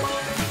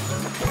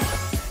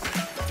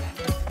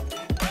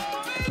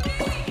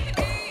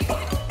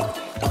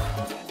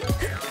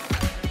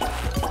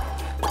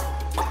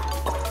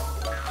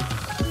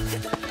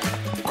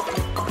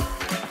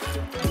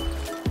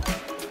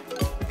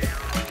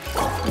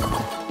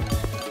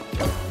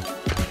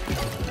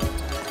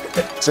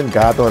πέφτουν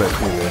κάτω ρε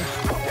φίλε.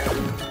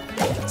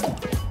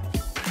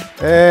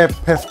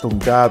 Πέφτουν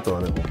κάτω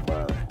ρε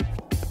κουμπάρε.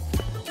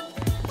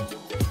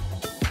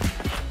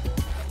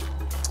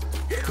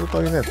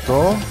 Τούτο είναι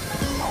το...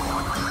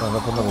 Θα δω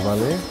πού να το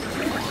βάλει.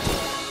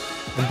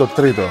 Είναι το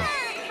τρίτο.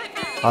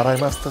 Άρα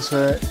είμαστε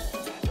σε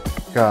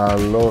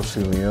καλό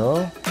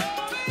σημείο.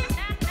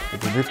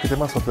 Επειδή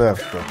είμαστε στο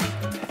τέταρτο.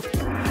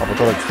 Από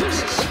τώρα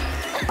εξήσεις.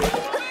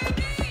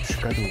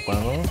 Έχει κάτι που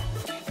πάνω.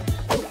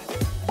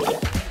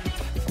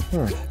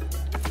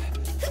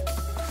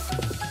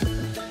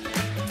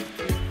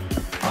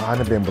 Α,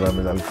 δεν πήγαινε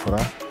πολλά άλλη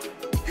φορά.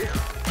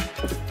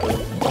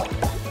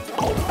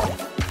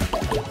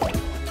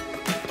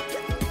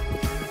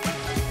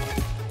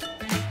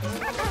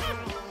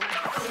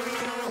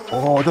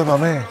 Ω, το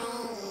είδαμε.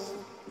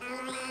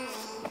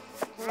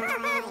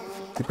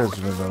 Τι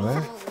παίζουμε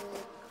εδώ,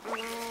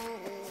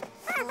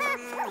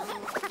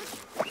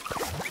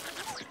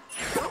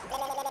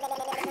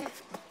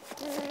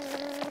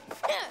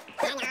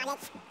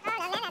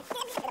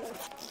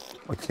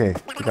 Οκ,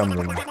 τι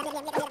κάνουμε εδώ.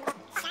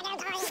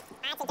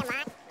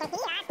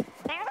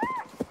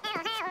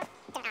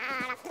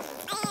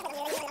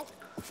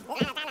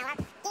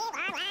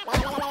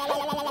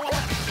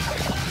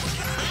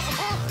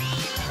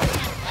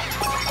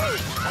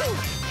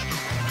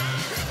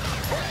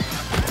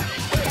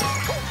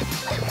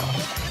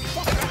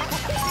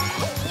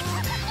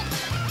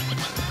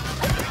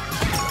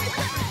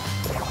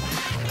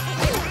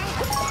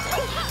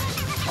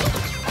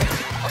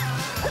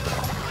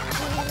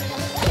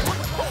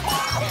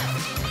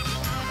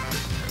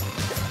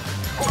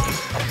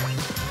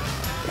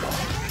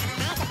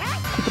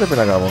 Τι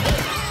πρέπει να κάνω?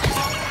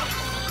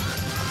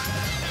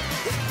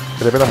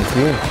 Πρέπει να μου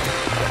φύγει?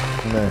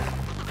 Ναι.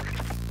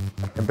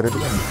 Πρέπει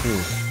να μου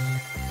φύγει.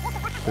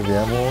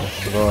 Παιδιά μου,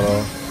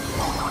 δώρο.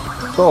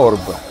 Το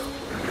orb.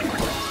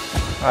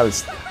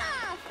 Μάλιστα.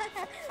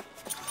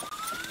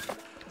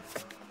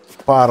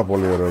 Πάρα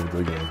πολύ ωραίο το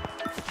game.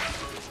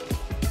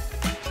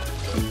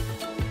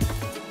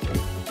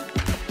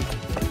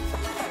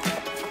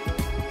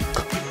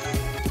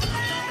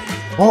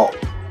 Ω!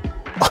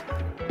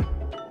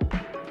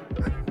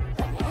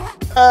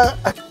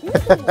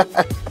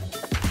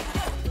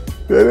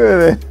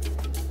 Περίμενε.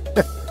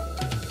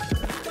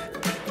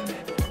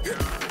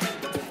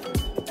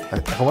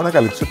 Έχω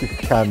ανακαλύψει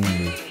ότι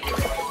κάνει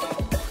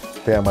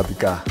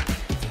θεαματικά.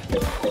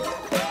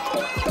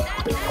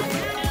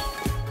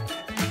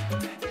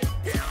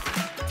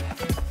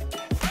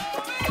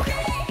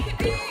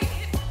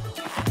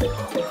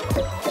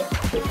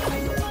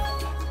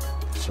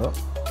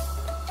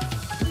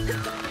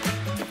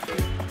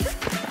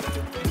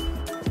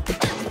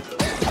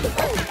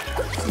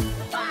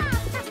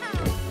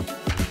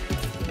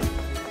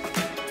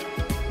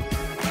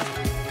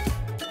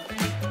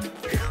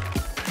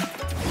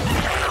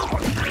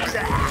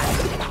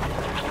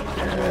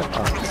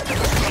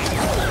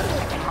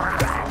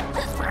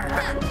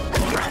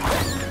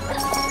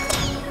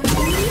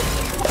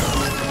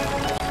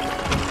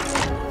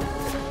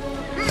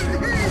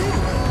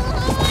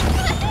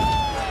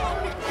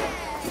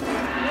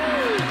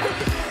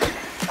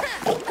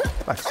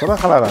 Τώρα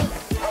χαλαρά.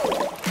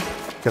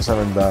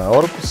 Πιάσαμε τα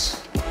orbs.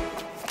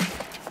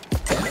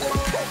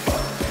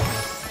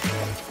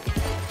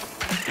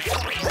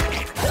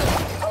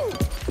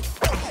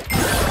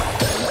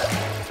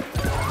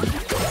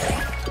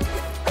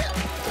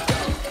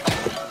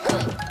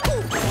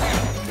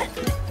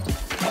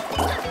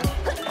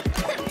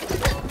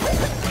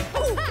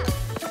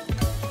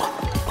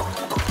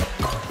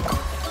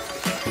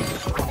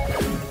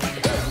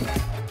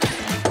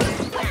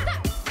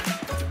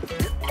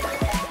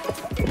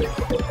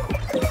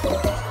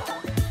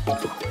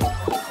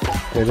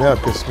 Παιδιά,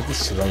 πες με τη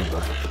σειρά μου.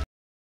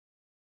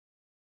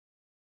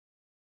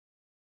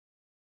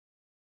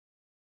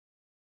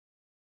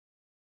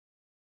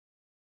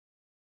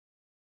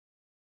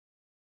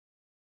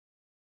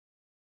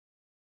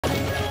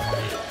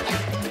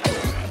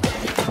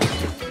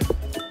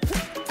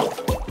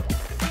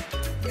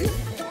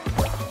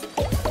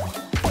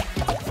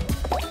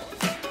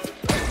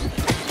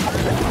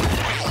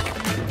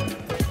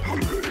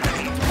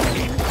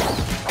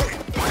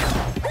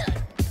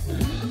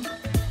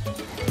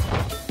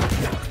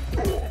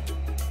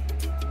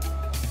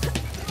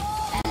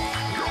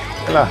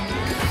 Έλα.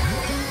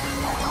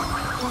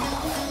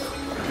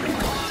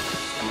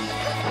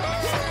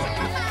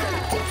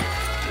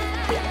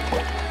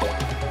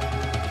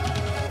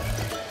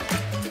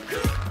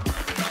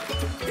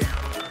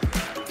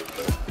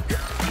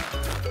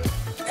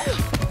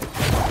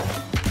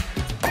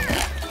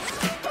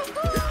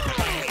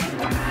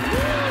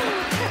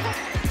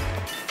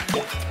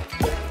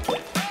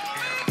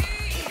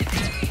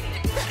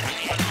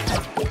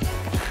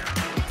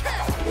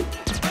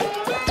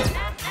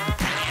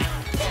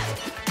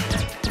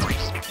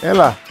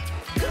 Έλα.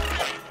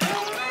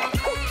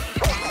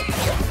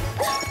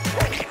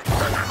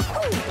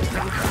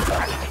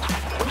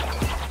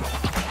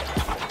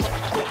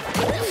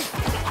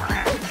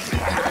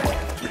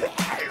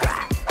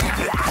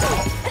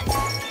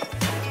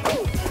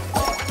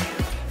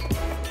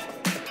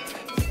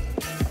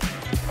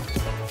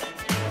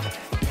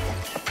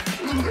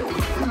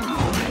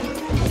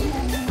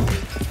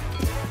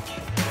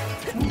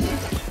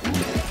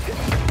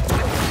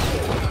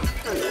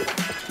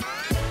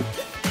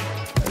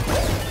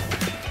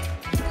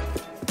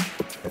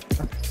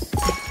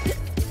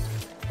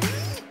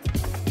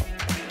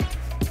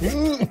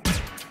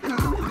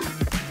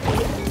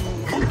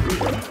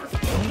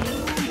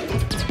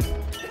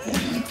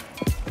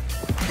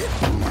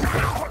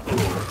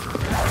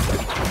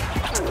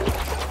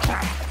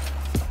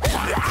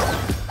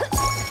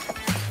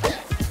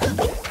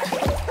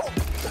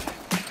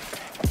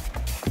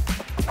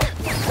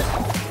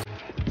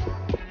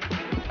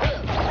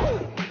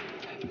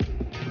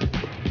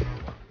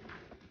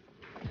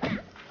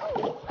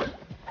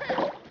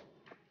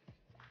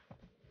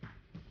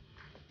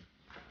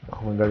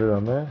 Έχουμε κάτι εδώ,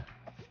 ναι.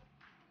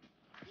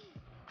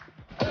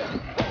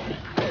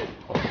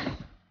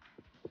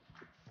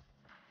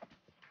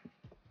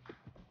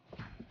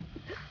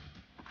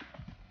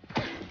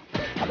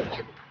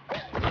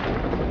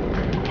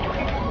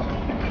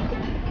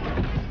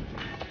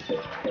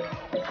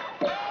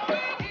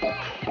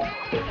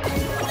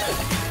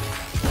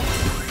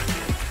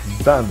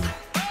 Done.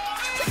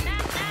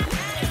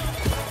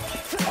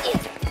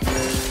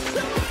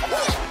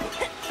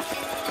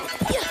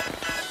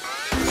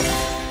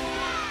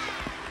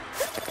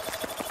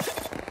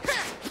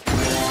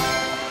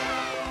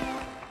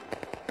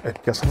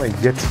 Πιάσαμε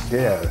get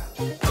here.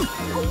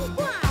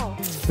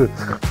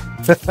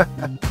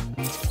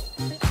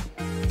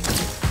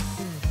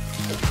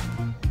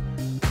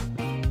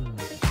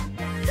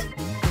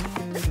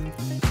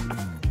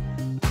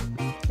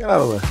 Για να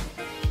δούμε.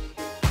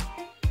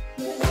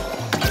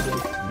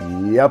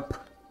 Yep.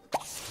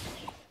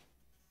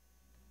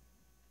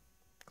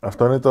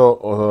 Αυτό είναι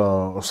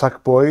ο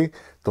Sackboy,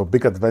 το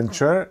Big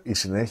Adventure, η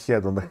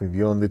συνέχεια των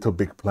παιχνιδιών Little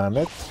Big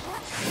Planet.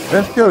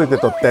 Δεν θεωρείται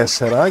το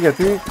 4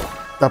 γιατί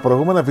τα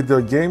προηγούμενα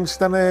video games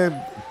ήταν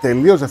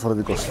τελείως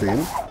διαφορετικό στυλ.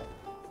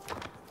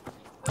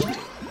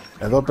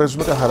 Εδώ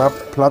παίζουμε καθαρά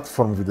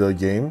platform video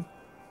game.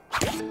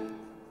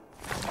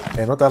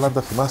 Ενώ τα άλλα, αν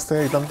τα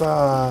θυμάστε,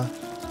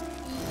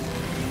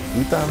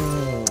 ήταν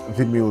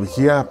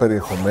δημιουργία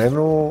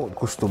περιεχομένου,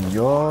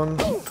 κουστούμιών.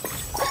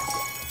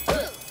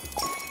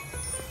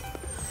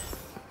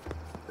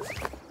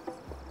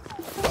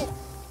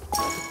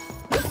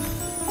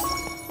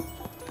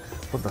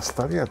 Λοιπόν, τα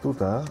στάδια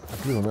τούτα,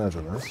 απλή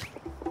κιόλας.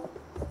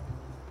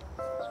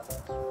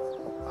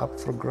 Up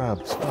for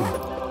grabs.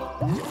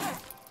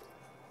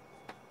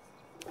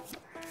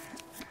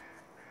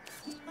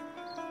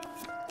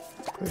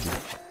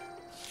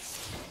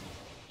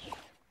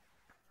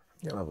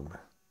 Για να δούμε.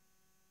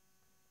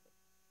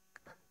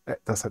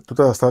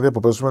 Τούτα τα στάδια που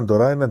παίζουμε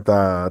τώρα είναι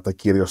τα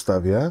κύριο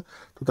στάδια.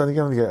 Τούτα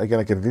είναι για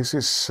να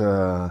κερδίσεις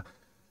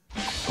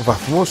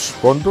βαθμούς,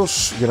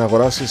 πόντους, για να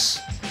αγοράσεις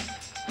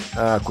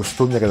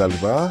κουστούμια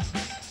κτλ.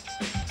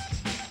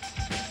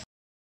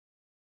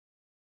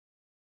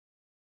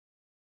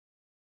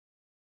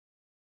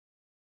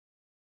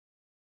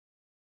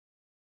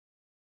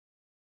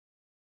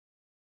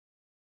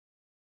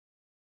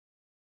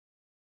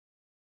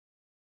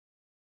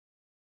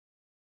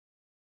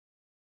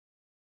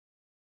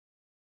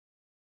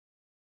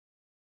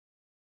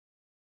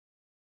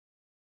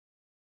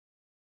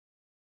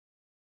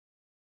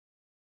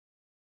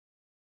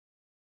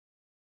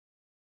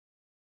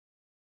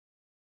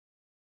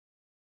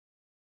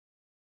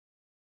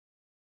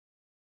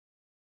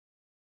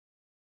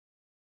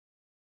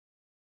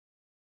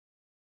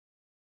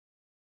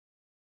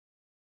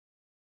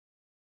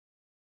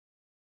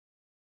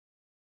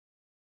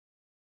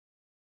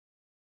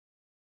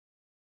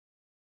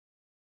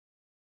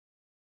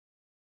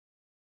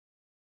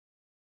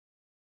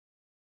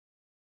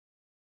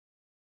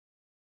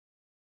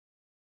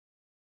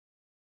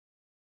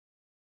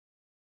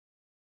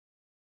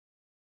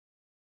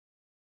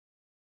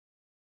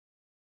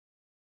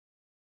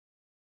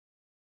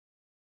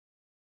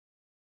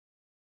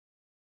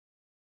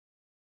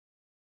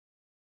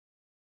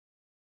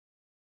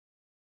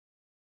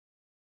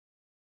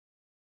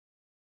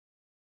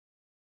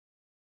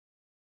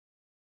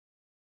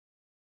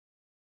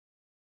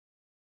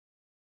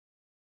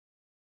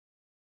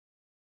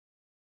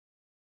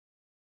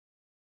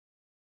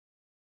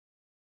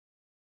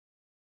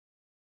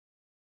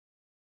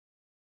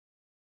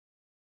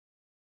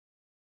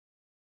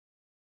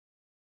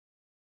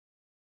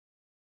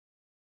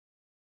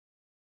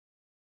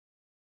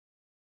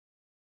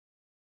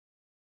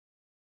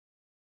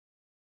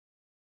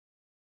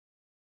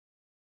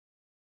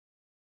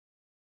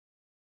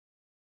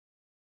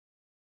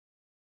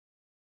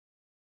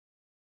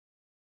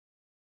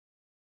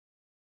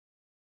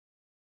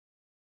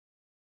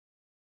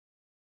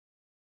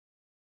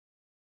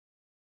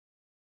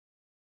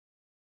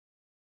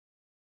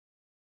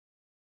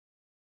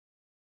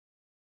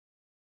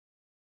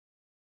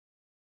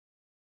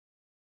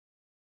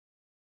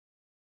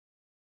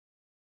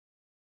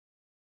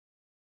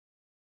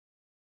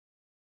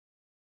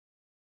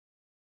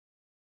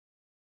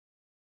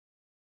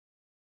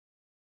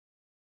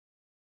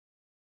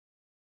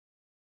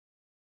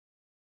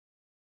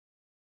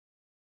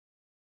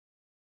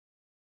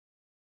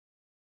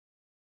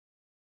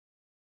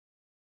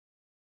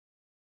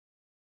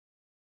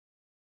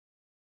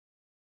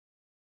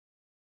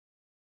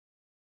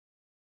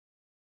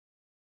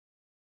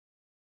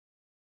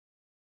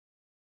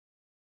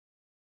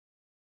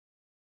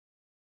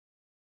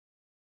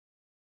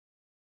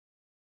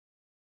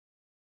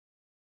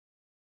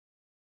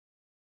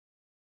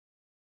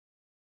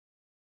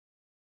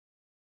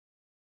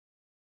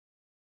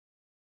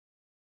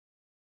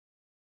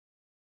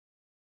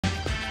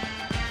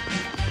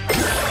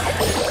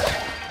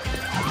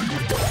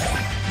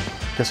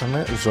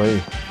 πιάσαμε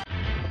ζωή.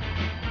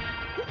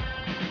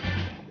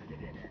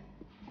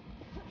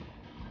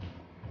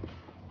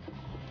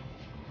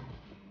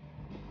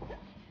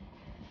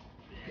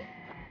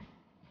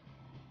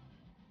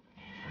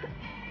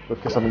 Το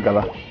πιάσαμε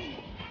καλά.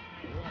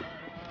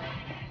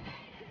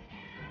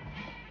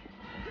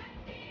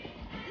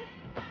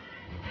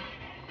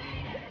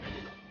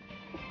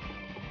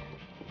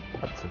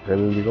 Κάτσε,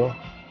 θέλει λίγο.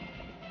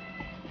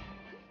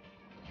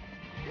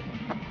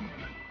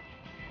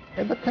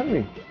 Τα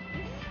κάνει.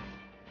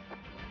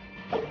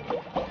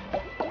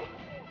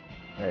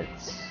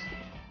 Έτσι.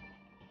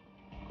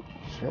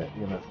 Και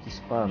για να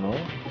βγεις πάνω,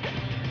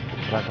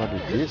 πράγματι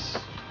βγεις.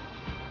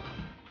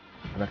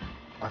 Να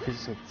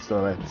αφήσεις έτσι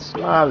τώρα έτσι.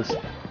 Μάλιστα.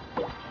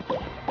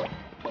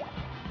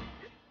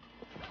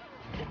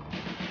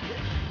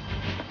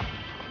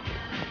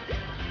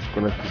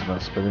 Σκολεύτης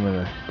μας,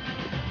 περίμενε.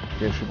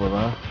 Και έχει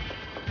πολλά.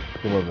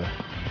 Τίποτε.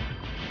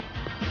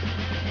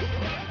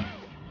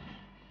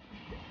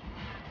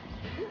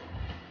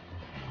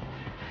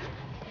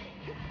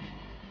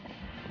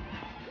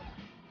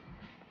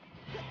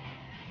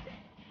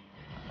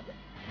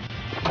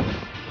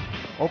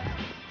 Οπ.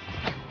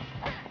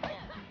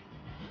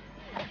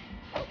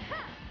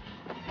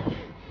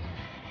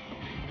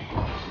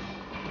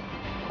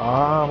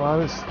 Α,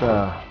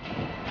 μάλιστα.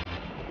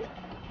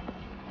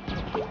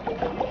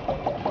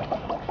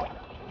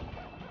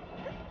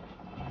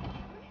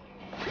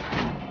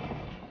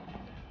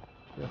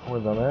 Τι έχουμε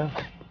εδώ, ναι.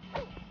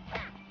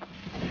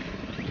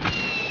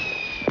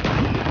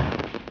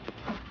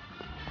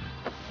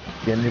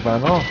 Βγαίνει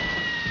πάνω.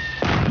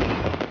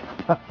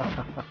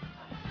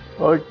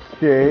 Οκ.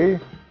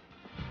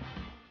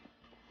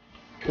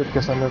 Και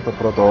πιάσαμε το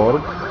πρώτο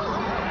orc.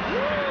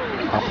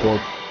 Από...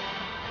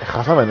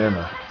 χάσαμε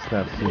ένα στην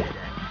αρχή.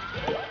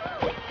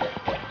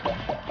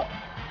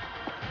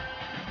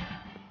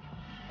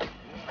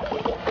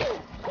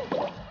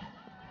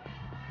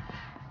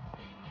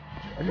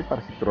 Δεν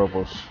υπάρχει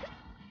τρόπος.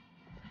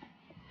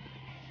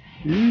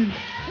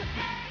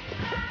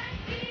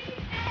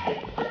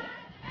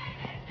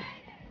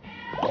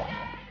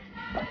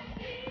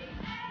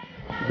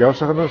 Για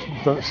όσους έχουν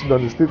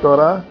συντονιστεί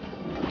τώρα...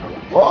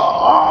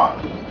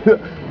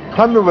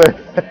 Χάνουμε!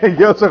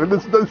 Για όσους έχουν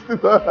συντονιστεί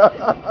τώρα!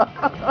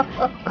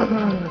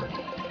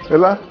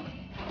 Έλα!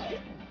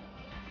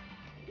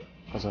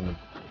 Χάσαμε.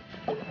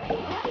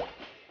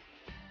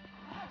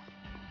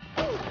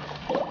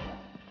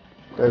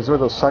 Παίζουμε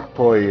το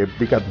Sackboy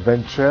A Big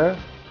Adventure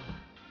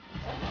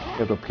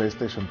για το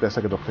PlayStation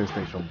 4 και το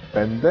PlayStation 5.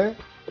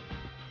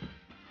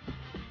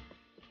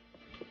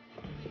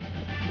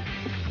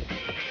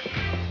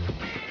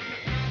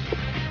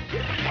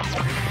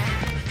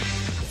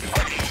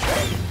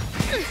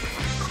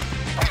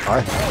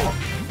 Hi.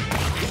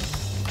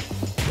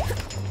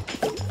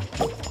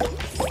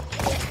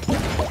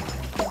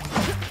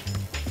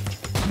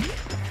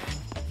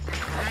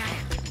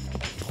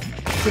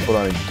 Δεν μπορώ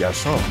να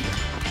νοικιάσω.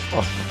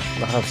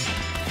 Να χάσω.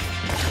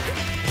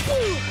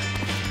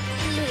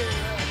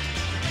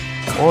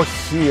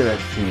 Όχι ρε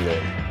φίλε.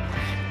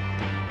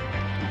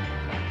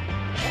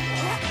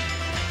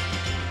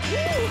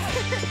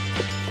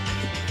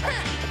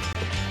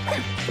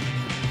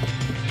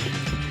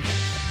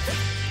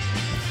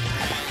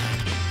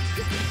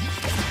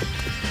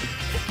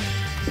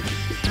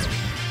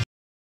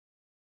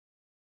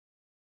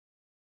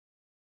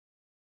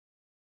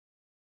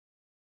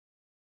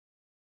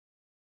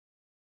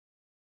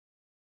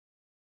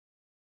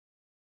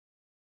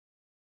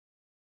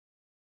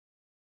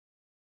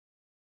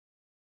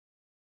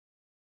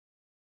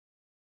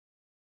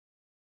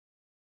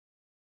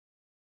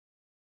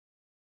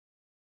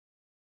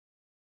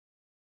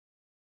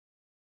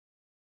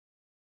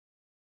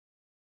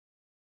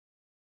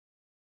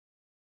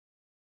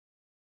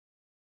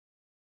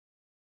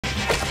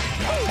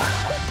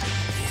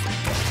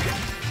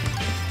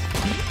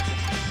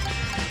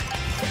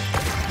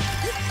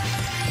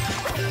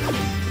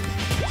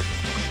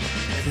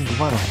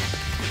 Πάνω.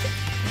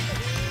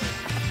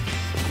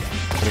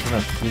 Πρέπει να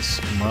πεις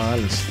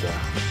μάλιστα.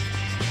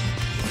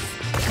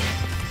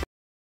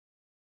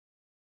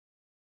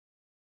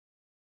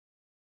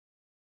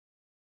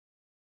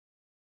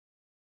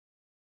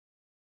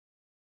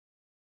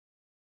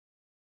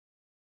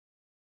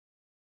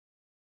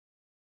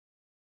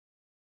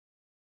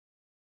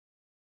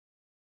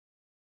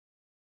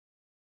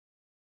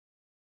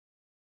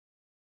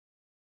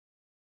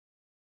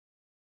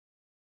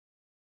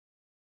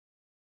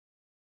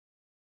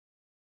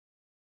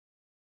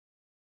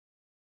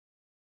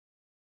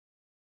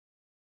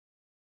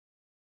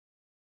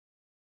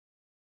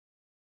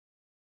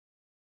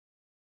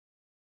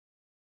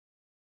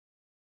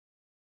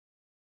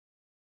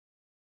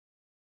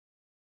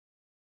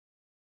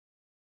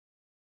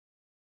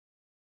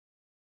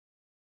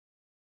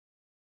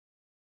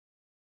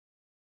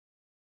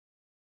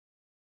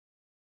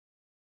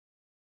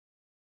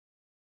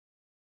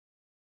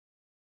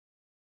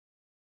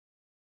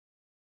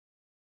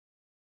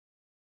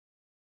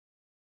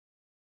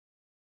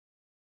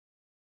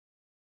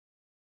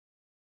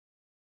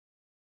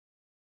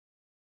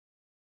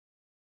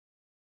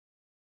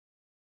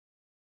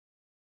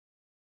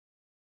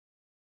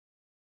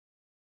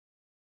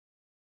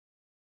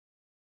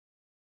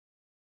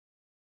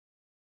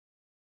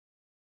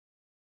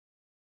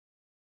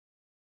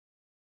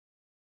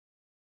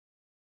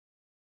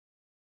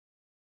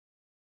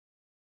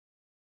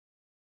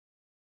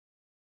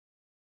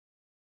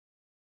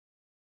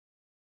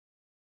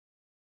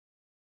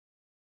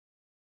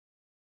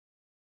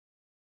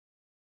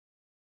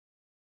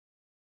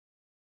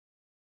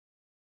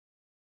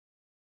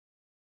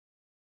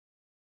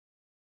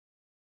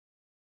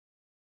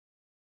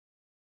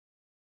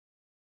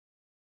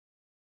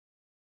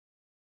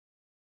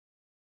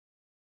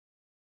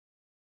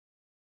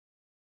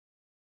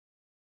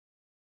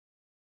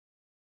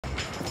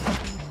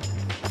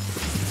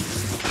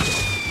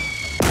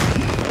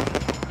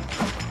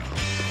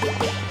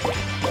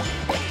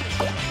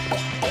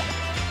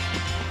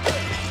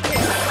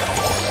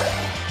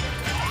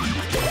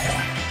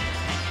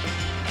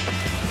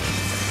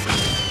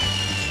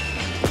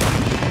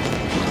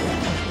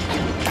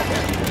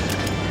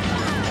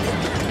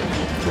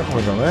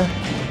 έχουμε εδώ,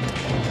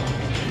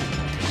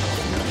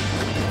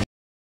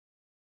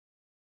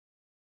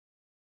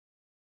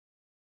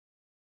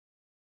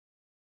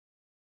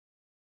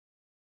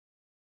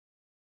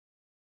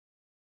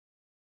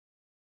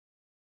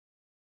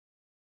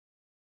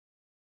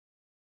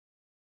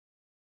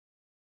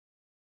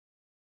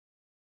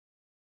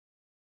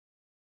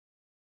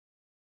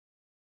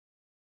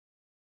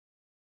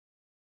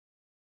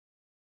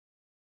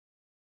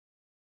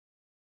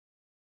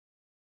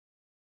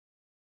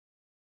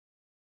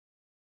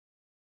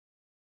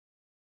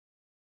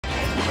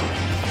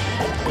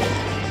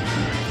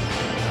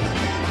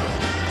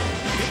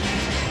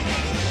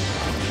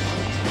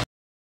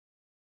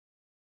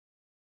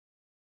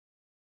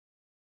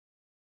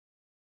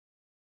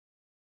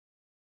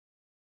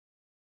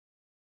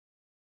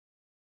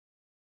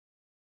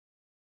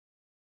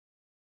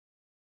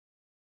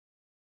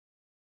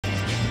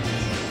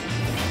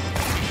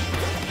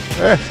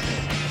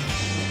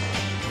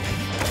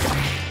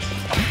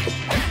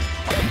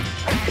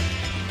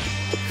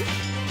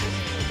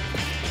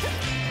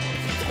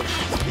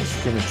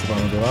 και εμείς του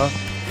πάμε τώρα.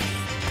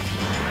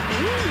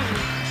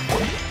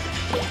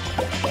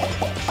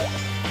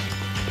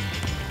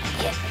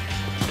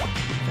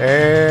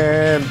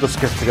 Δεν το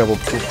σκέφτηκα από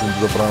ποιος είναι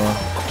το πράγμα.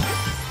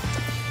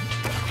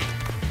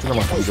 Τι να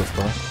μας πεις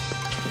αυτό.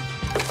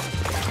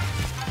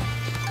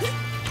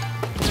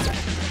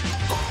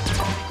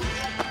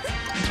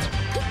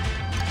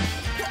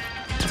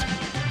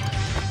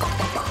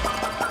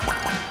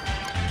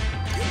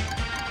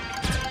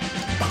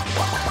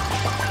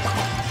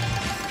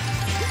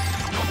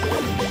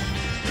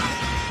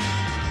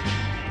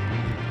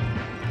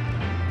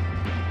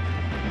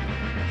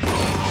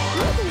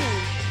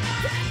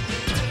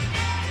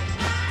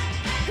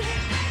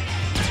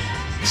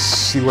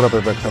 Σίγουρα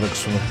πρέπει να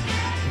ξαναξούμε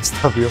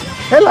στα δύο.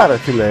 Έλα ρε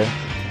φίλε!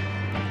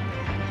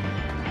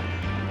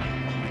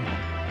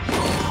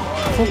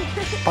 Αυτό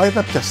πάει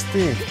να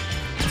πιαστεί.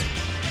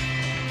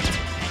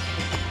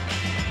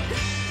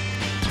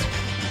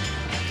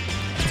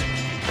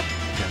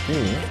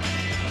 Γιατί?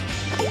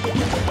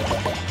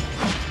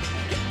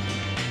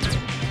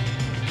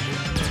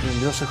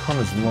 Τελειώσε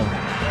χρονισμό.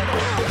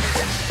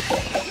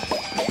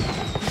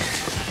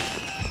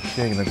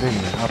 Τι έγινε, τι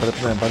έγινε. Α,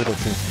 πρέπει να πάρει το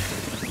τι.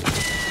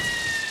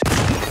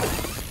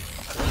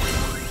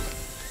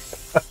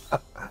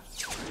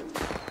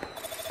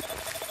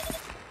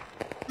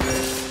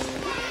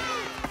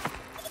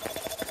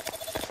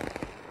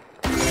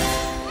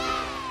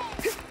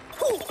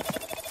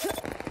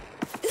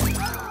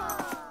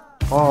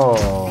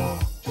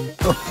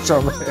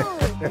 Τσάμε.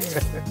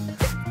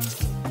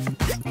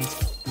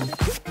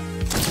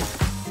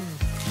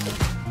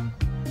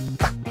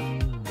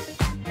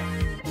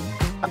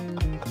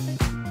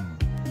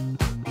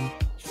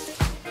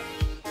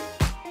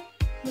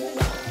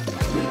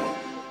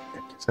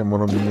 Σε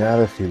μονομηνιά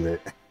ρε φίλε.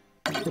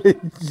 Τι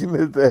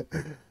γίνεται.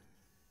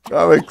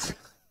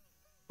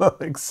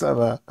 Πάμε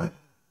ξανά.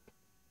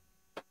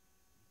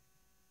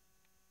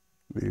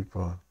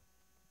 Λοιπόν.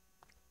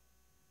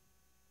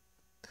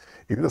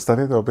 Είναι τα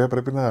στάδια τα οποία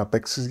πρέπει να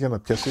παίξεις για να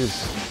πιάσεις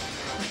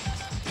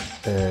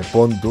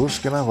πόντους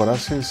και να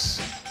αγοράσεις.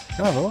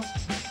 Για να δω.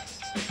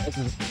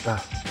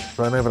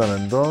 Το ένα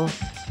ευρανεντό.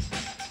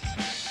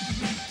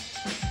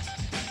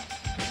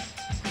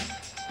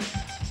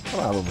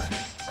 Τώρα να δούμε.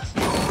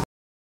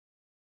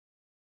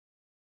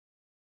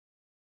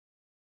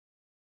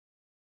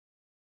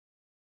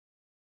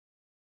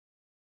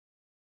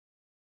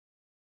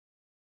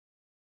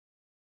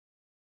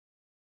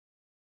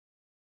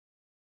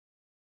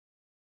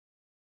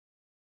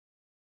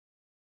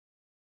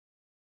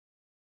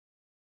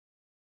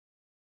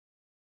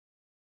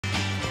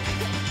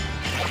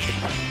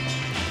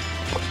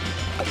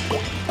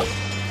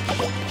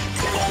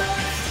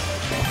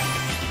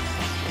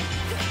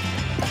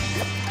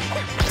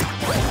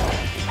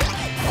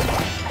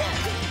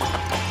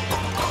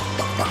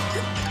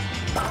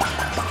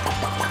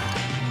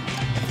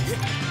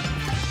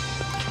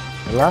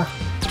 Έλα.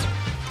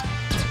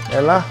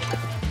 Έλα.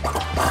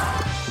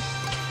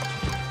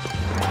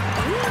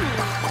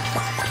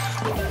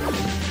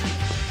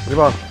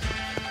 Λοιπόν.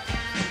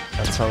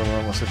 Κάτσε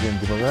να μας έφυγε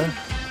τίποτα.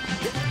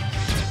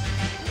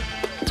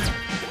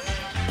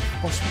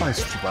 Πώς πάει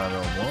στο τσιπάνε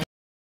όμως.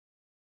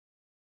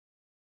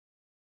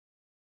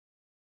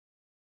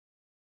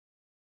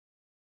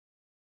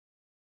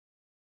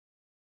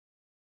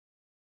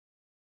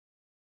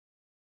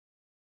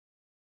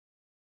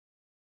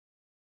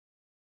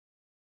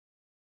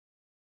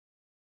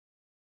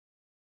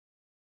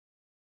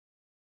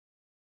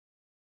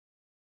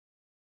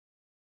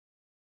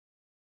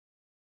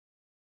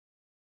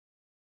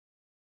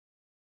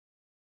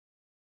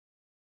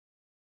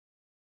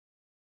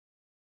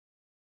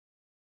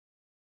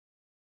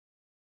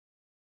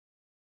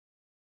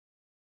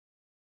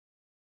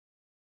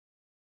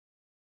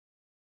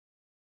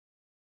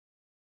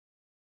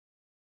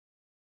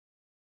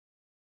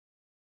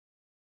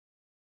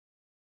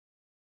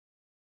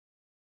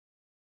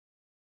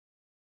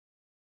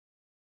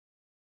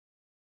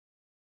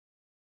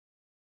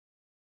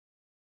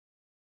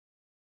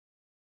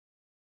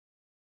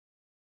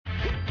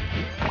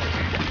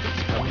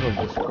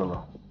 είναι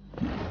δύσκολο.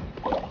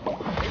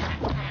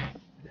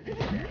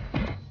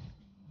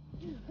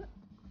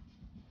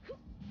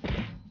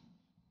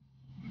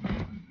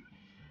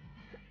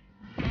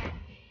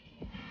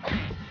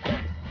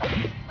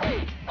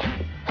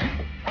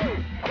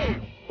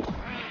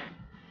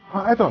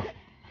 Α,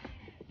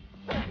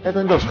 έτο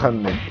είναι τόσο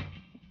χάνει.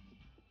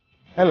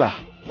 Έλα.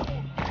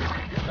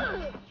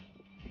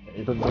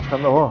 Ήτο είναι τόσο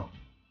χάνω εγώ.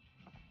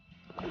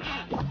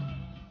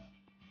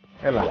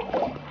 Έλα.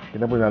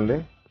 Κοίτα που είναι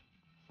άλλη.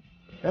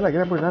 Έλα,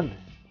 κοίτα που είναι άλλη.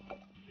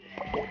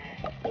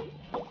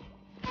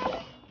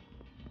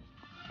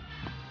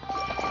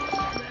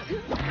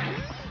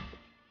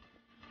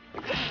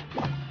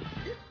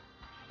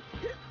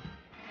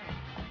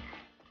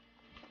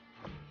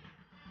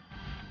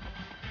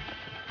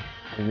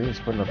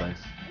 Εμείς πού να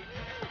πάεις.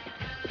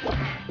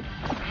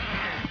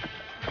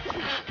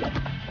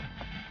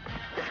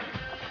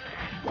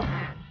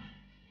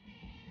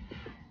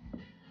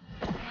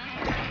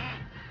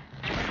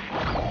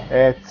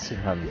 Έτσι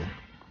χάνει.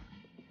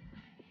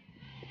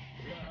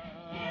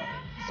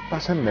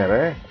 Σπάσε με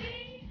ρε.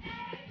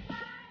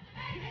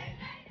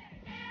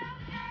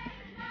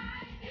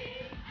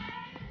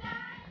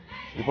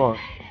 Λοιπόν,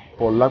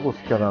 πολλά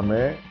κουθιά να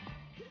με.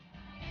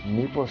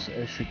 Μήπως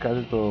έχει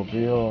κάτι το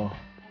οποίο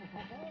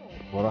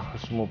μπορώ να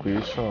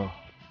χρησιμοποιήσω.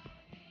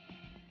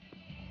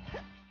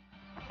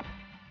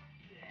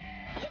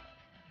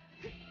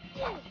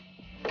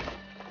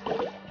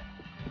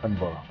 Δεν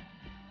μπορώ.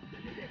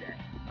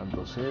 Αν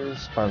το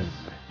σπάζει.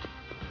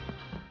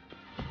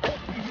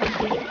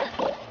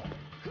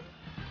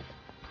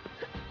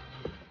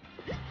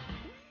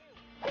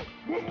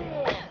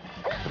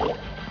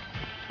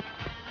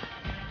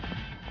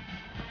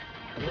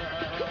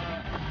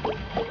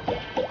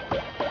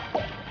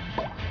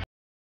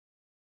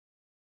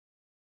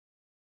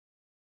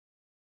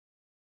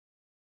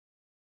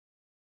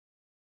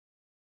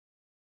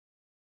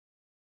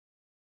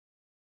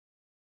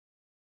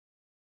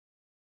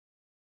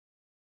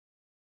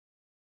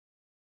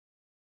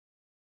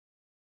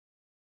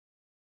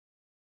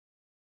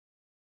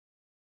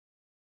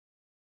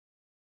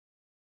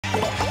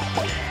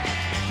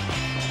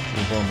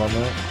 Λοιπόν,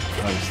 πάμε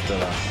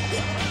αριστερά.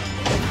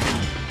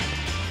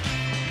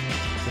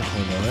 Τι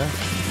έχουμε εδώ,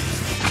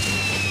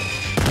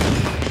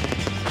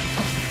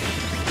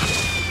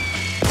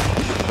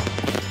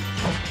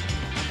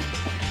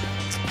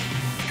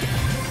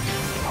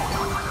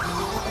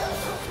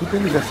 Ούτε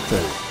είναι η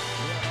δεύτερη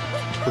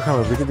που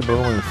είχαμε βρει και την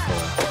προηγούμενη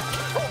φορά.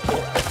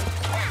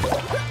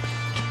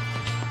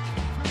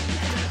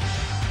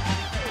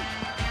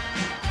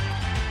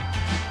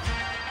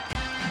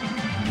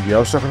 Για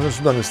όσους έχουν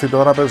συντονιστεί,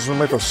 τώρα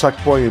παίζουμε το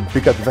Sackboy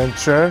Big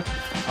Adventure,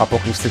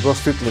 αποκλειστικός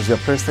τίτλος για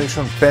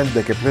PlayStation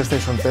 5 και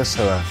PlayStation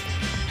 4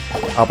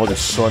 από τη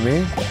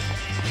Sony.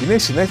 Είναι η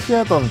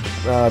συνέχεια των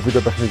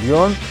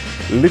βιντεοπαιχνιδιών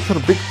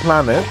Little Big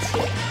Planet,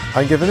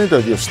 αν και δεν είναι το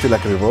ίδιο στυλ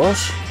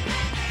ακριβώς.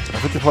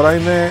 Αυτή τη φορά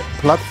είναι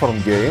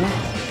platform game.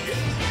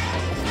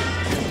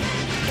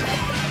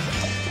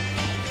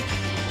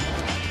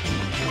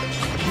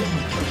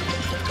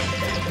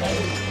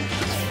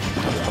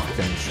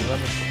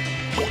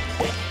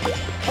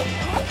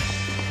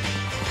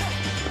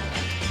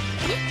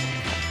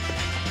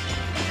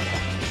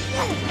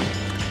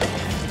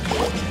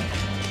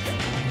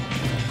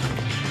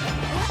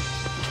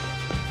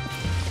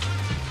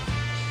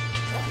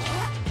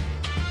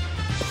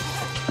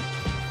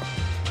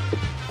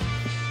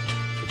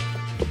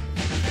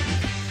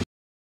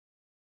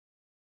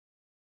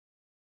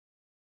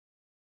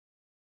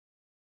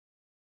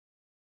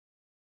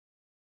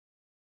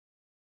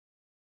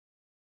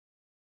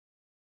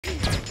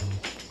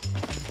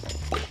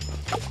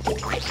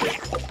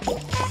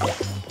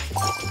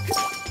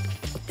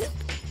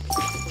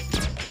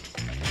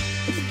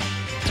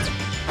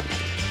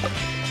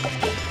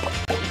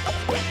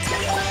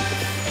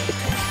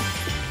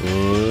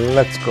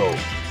 Let's go.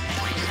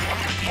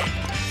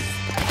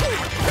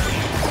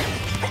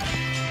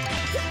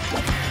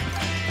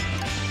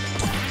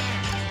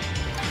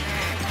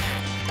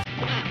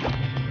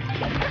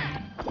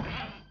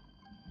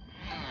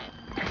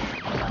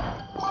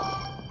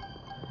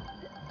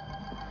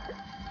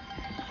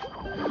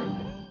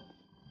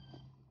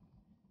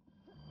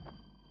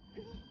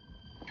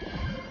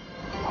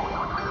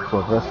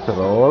 Το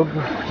δεύτερο orb,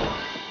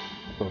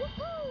 το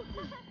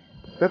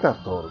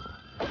τέταρτο orb.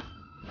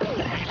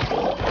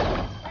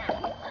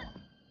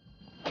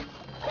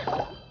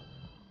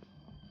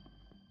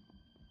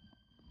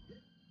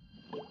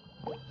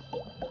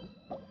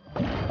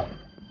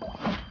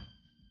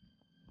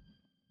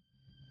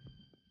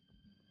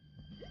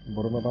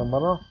 Μπορούμε να πάμε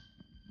πάνω.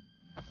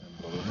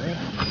 Μπορούμε.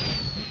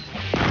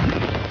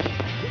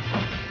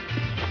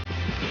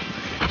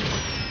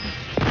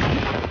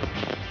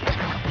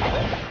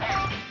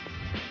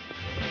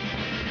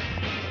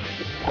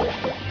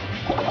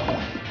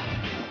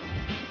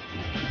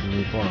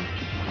 Λοιπόν.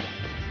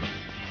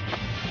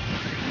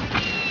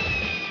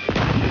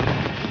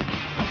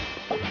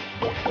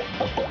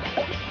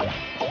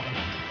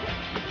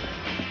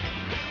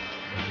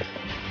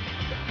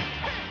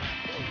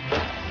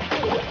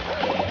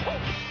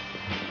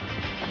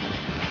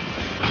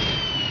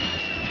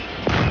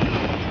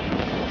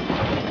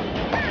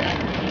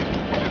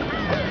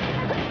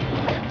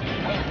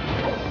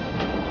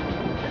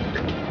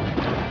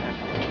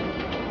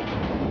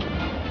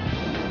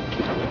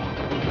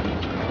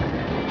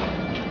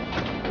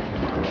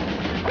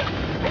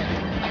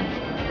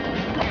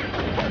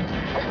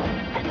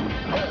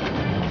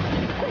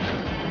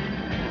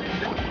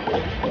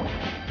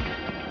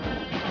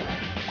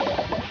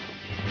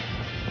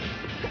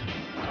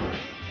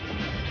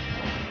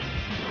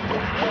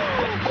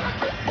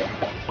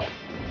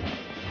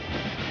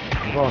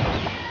 Λοιπόν.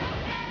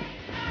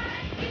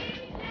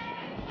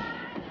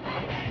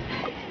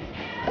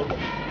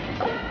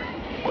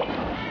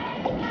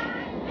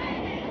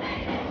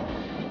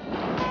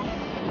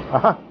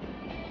 Αχα.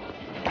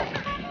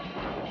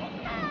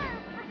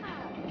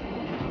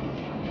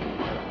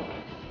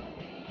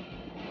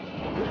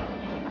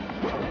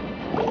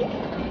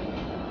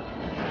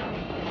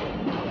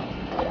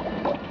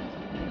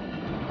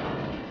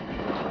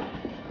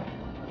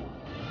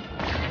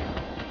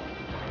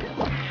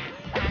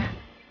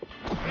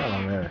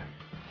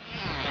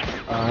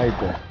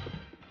 Άιτε.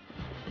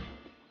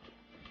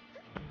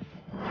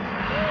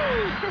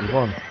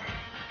 Λοιπόν,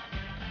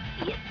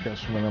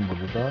 πιάσουμε ένα από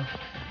εδώ.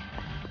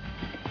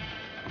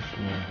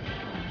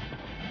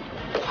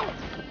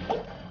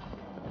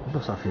 Δεν το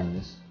σ'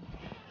 αφήνεις.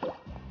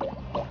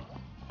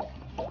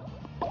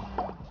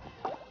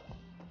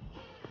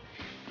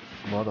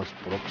 Μπορώ να τα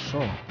σπρώξω.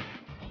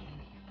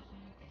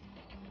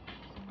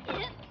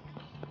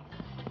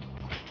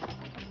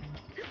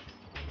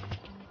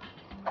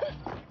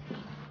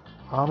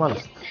 Α,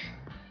 μάλιστα.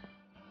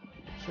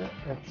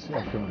 Και έτσι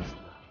αφήνεστε.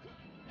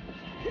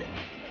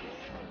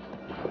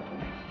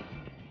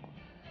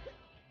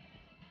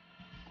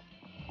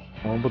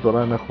 Μόνο που τώρα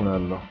δεν έχουν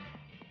άλλο.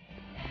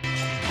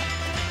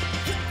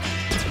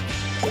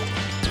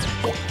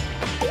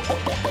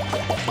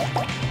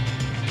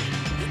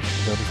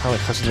 Γιατί είχαμε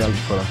χάσει μια άλλη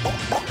φορά.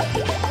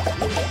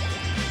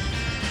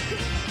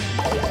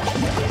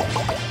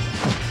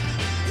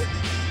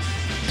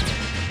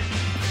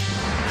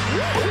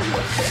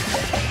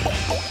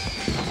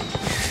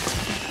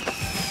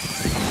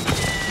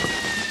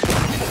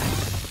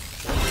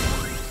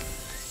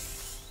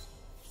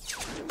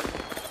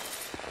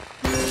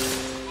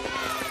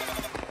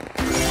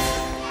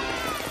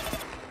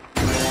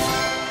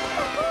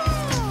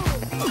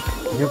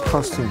 New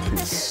costume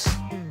piece.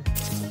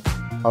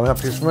 Πάμε να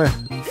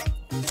πείσουμε.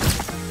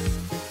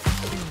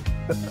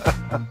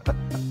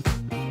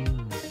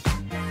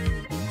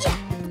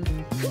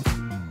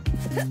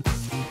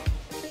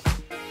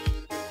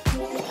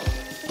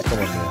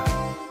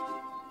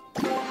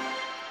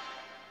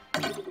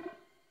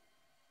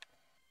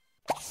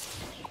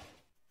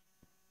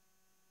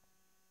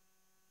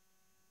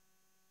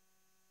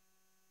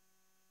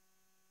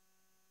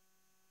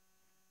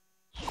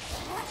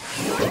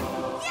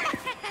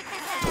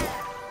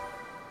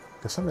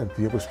 Πιάσαμε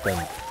 2 προς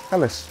 5.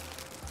 Καλές.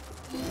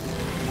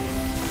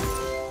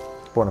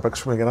 Λοιπόν, να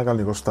παίξουμε για ένα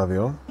κανονικό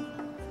στάδιο.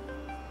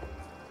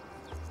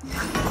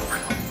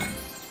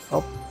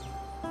 Οπ.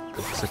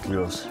 Έχει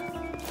κλειώσει.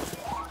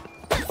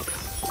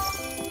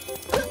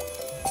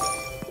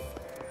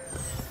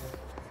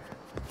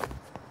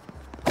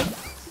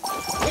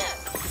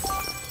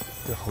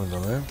 Τι έχουμε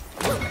εδώ,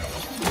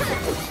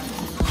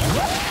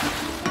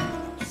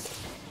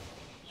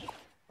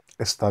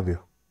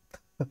 στάδιο.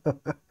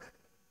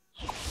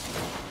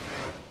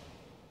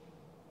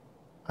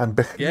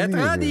 Get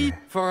ready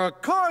for a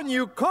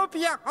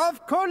cornucopia of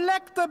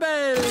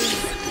collectibles!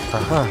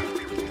 Αχα.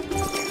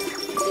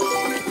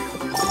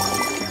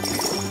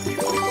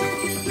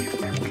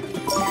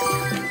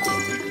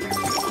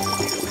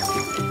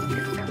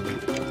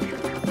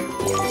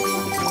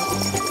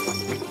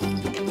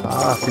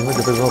 Α, είναι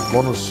και παίζω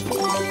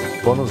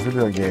bonus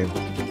video game.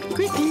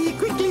 Quickly,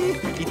 quickly!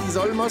 It is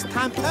almost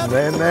time up!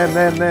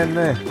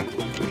 Ναι.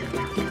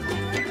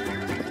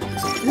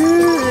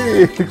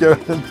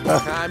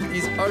 Time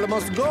is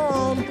almost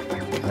gone!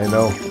 I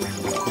know.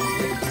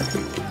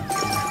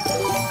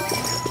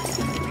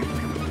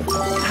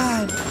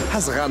 Time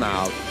has run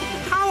out.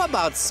 How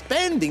about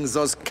spending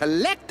those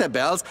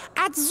collectibles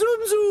at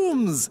Zoom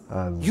Zooms?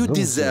 You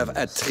deserve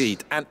a treat,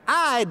 and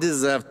I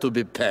deserve to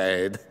be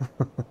paid.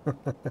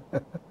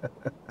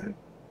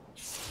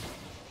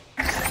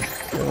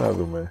 Να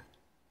δούμε.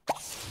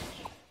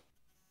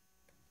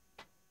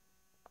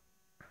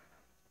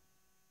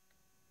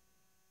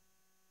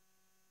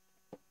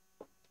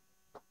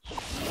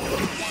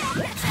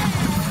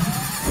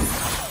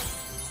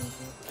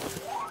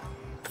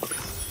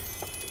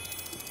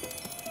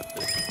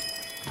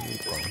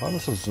 Πάμε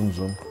στο Zoom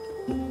Zoom.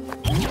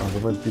 Να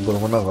δούμε τι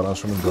μπορούμε να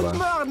αγοράσουμε τώρα. Good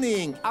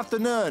morning,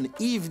 afternoon,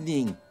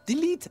 evening.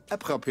 Delete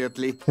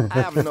appropriately.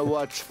 I have no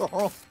watch.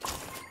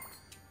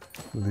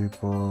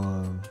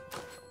 Λοιπόν...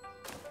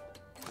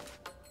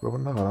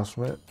 Μπορούμε να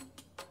αγοράσουμε...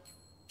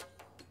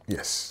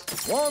 Yes.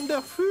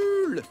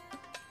 Wonderful!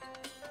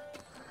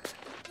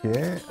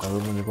 Και να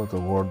δούμε λίγο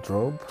το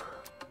wardrobe.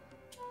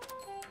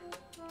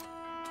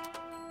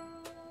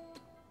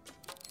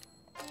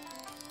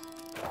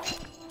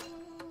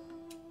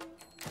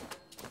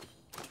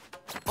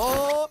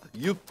 Oh,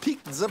 you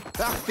picked the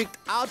perfect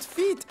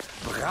outfit!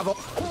 Bravo!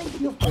 Thank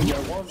you for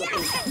your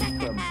wonderful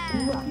system.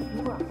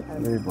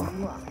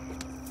 Λοιπόν.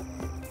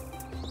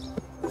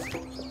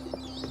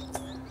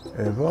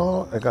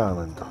 Εδώ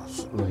έκαναμε το.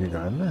 Λογικά,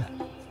 ναι.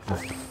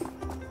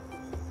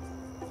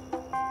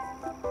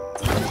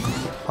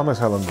 Πάμε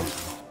σε άλλον τόσο.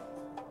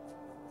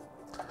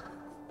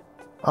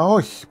 Α,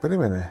 όχι,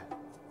 περίμενε.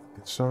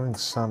 It's showing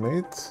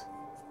summit.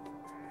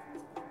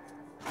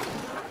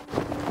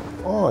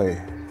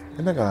 Όχι.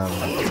 Δεν έκανα.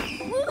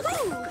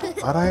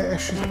 Άρα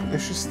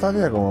έχει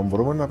στάδια ακόμα,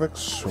 μπορούμε να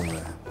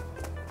παίξουμε.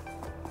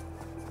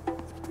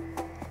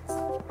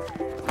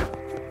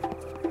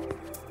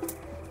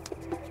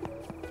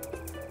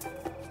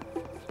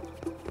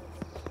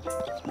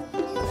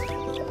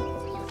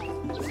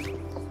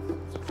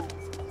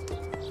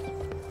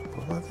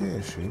 Τι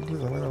έχει,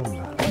 κλειδωμένα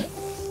όλα.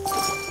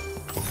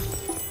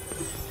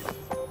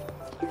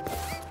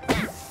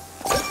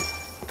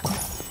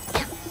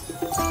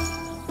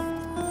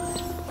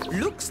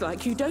 Looks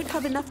like you don't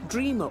have enough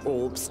dreamer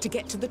orbs to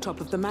get to the top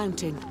of the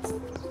mountain.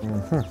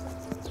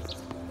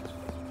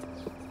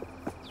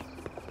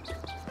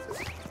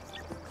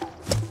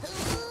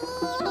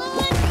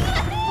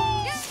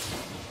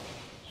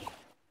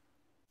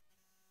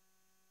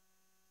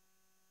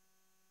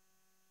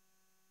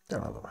 Για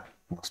να δούμε.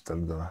 Μας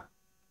στέλνει τώρα.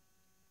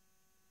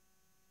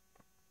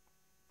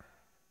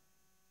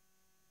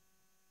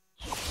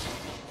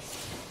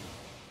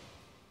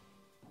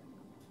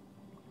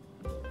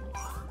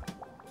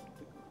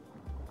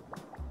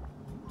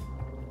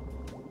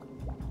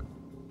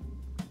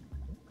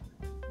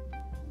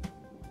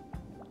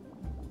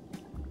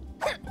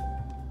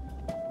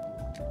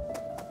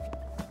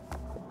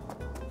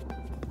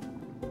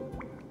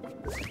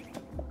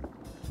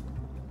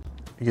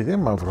 Γιατί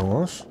είναι μαύρο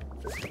όμως.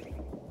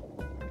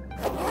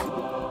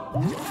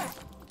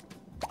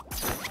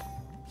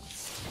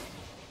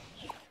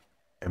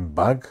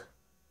 Bug.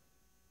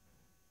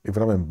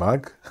 Ήβραμε bug.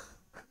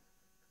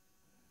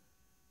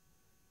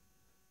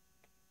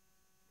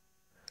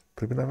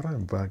 Πρέπει να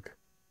βράμε bug.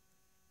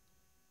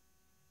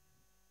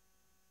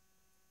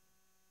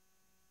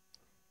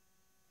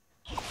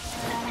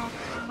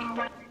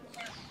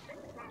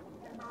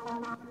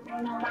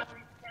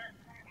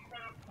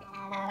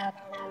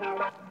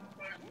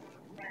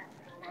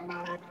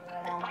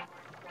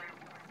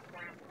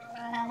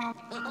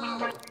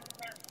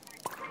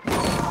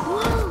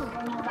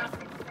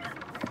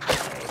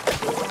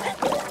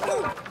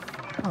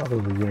 Αυτό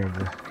δεν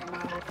γίνεται.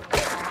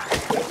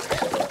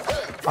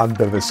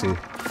 Under the sea.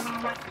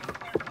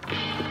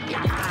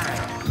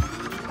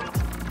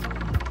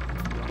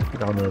 Τι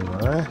κάνουμε εδώ,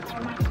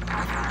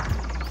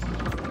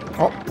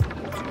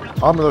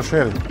 με το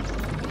shell.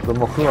 Το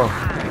μοχλό.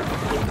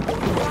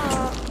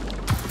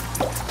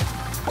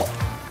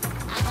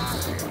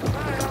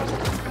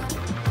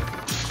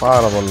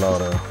 Πάρα πολλά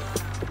ωραίο.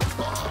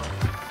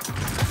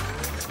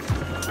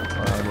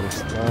 Πάμε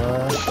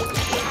μπροστά.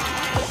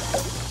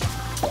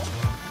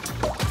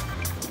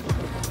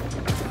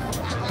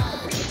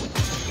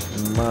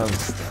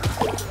 Μάλιστα.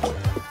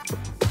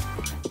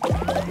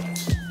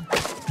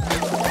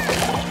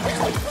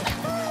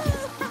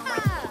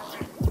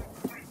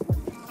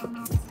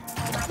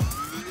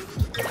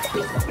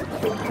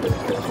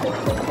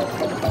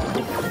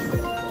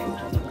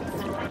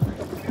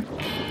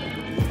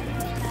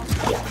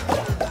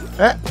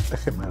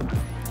 Έχει μένα.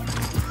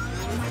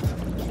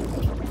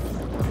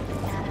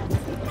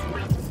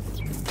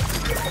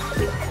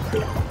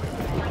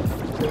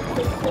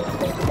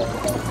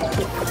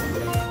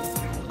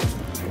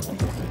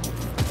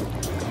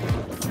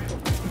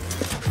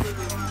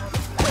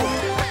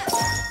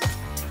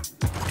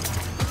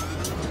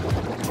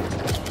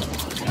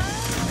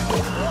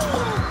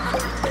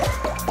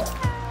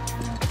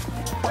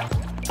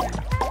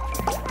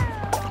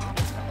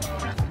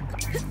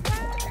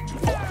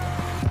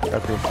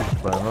 Κάτι εκεί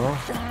πάνω.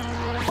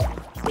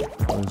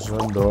 Νομίζω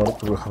είναι το όρο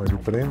που είχαμε δει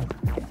πριν.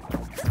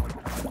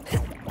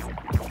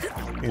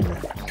 Είναι.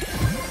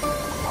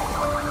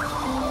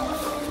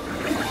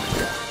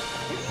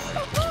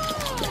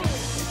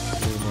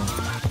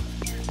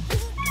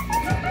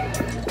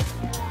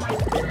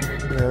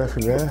 Είναι ρε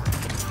φίλε.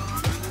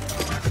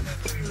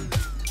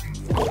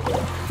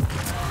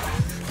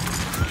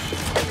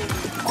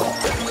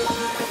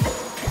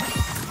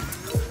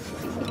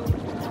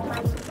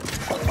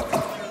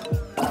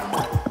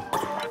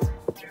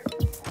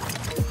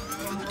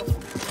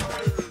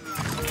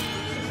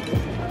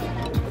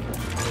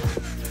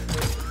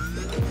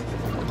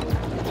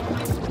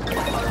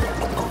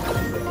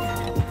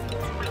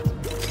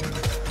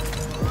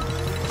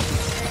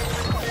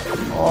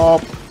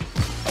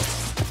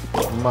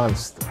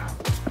 Μάλιστα.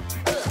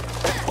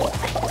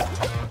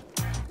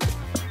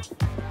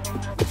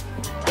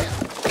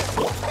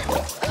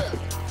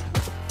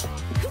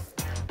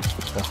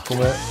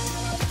 Έχουμε...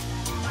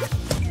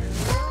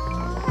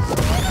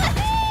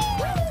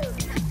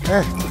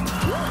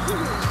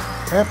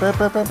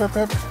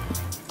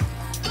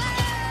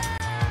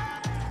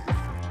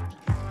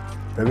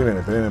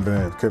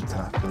 Περίμενε,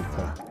 κέπτα.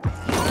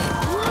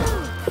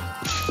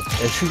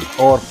 Έχει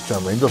όρπ και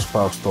μην το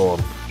σπάω στο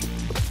όρπ.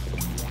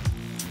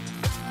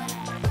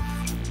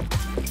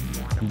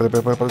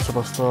 Πρέπει να πατήσω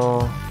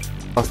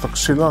πάω στο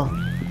ξύλο.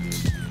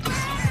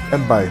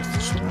 Εν πάει αυτό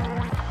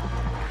σημείο.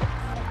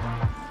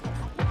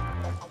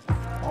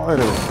 Ωραία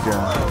ρε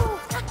παιδιά.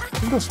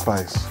 Μην το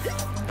σπάεις.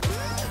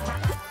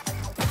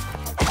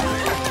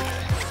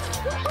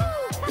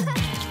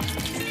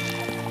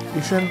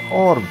 Είχε ένα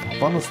orb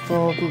πάνω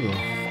στο τούτο.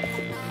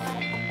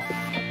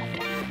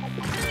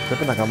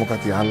 Πρέπει να κάνω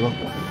κάτι άλλο.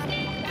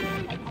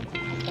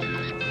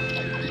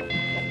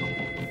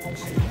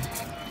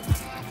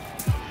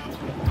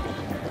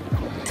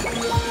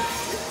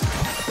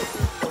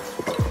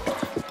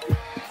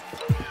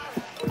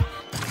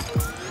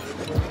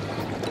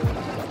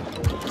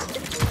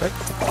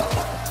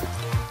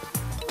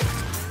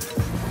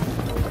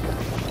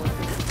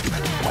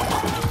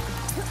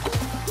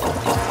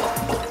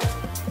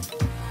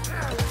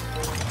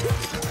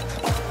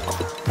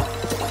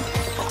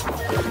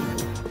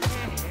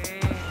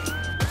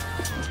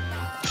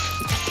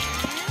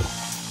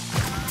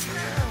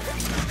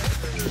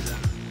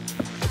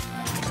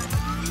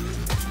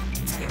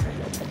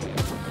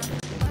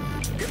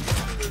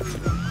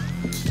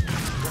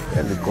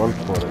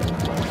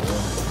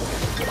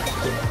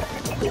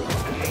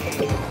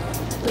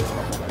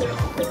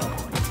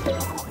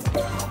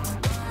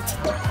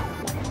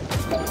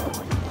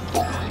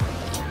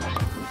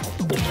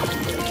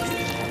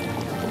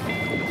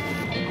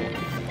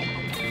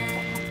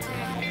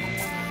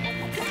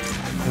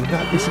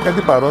 Είσαι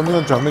κάτι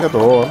παρόμοιο τζαμί για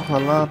το on,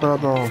 αλλά πρέπει να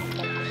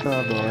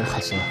το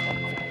έχασα.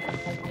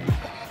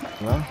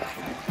 Να.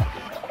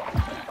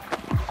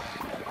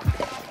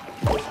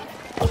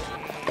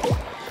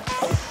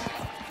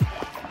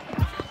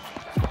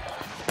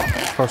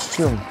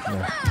 Costume,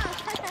 ναι.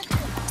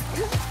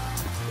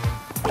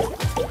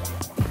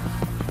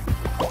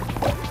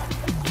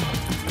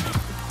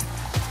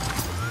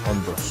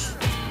 Όντως.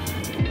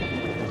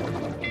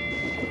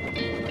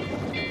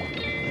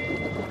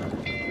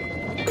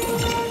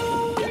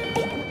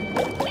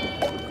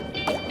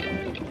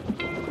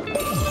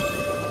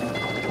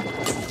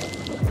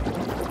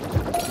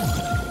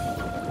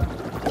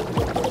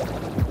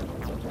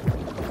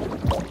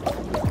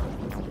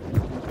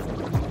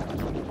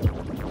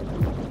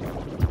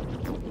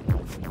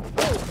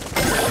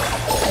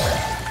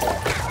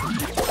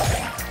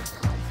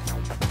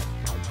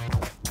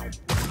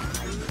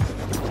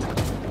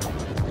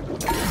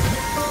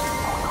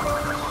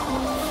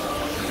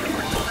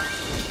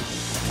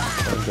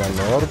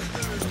 Galord,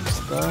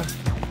 está.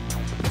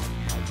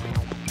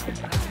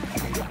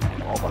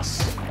 Ovas.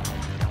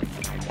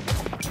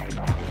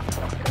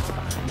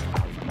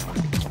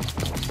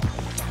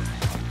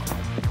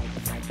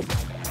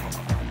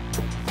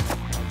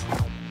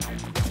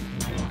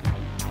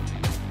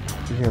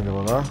 Τι γίνεται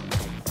εδώ πέρα?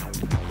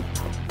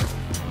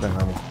 Δεν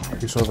κάνω.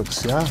 Πίσω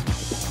δεξιά.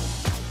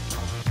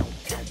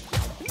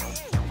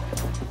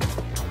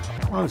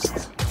 Μάλιστα.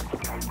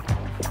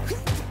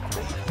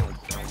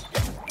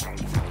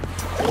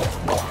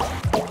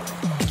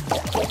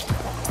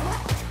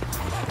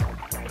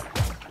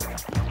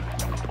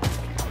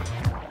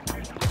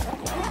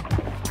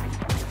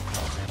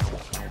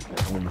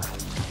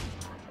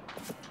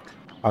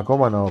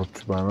 Ακόμα ένα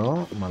όρτσο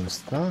πάνω,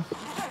 μάλιστα.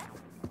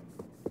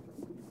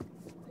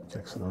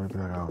 Κοιτάξτε εδώ, τι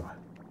θα κάνουμε.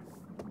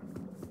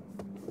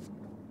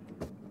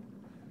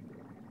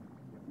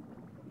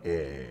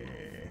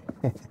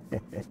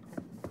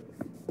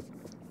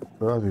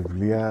 Τώρα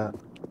βιβλία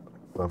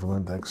θα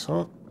βρούμε τα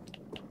έξω.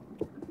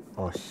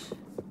 Όχι.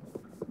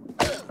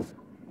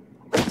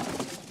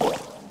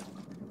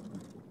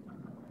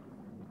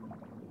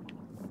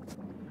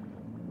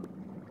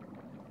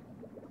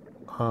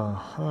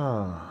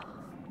 Αχα.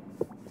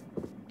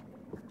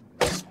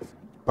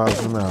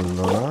 Σπάζουμε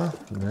άλλο,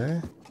 ναι.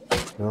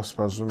 Εδώ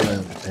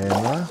σπάζουμε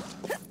ένα.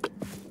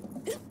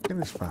 Και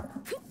είναι σπάνω.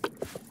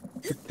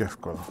 Και πιο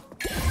εύκολο.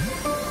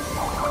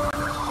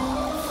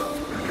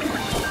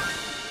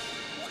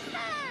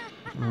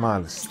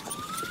 Μάλιστα.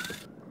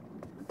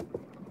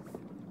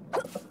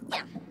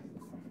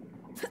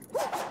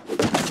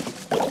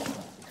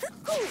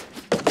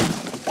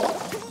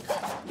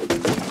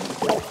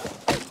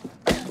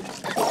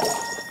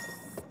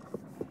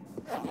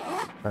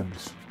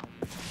 Πέντες.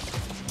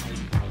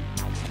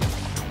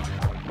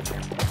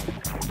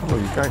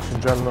 Λογικά έχει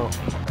κι άλλο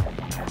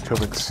πιο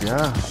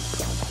δεξιά.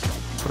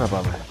 Πού να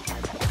πάμε?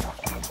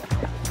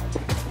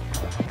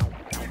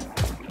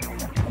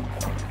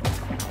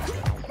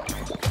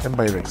 Δεν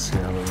πάει δεξιά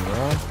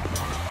βέβαια.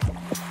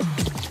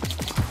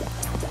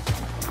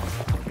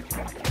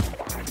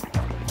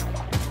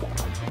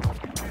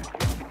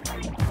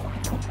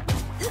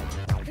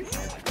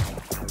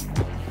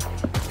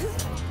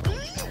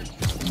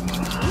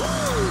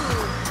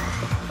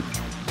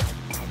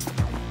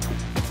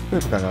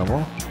 Πρέπει να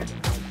κάνω.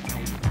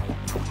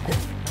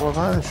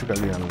 Δεν έχει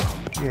καλή άλλο.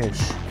 Τι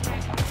έχει?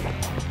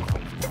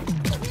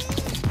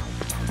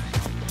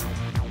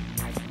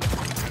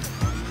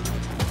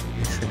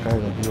 Είχε κάτι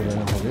το οποίο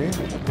δεν έχω δει.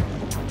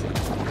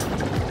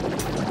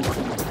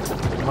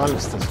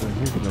 Μάλιστα,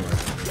 συνεχίζουμε.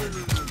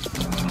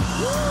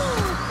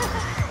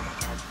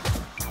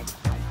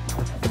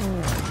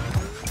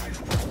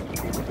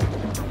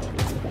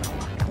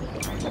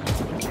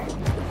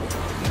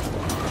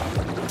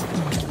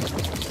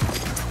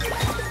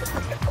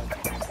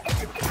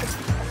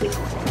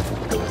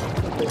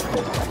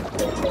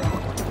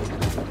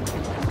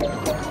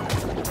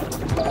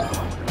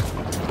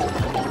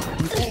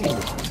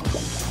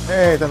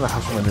 Ήταν να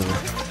χάσουμε λίγο.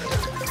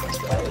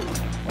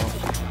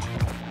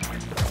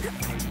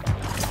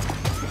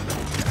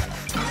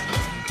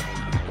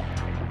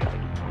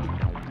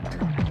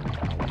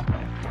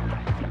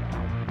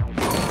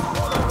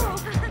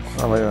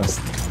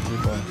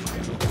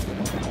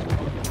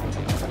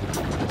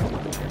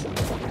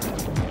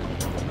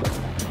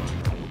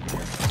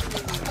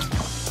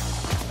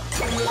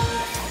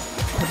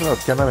 Νομίζω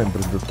να πιάναμε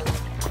πριν τούτο.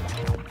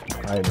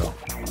 I know.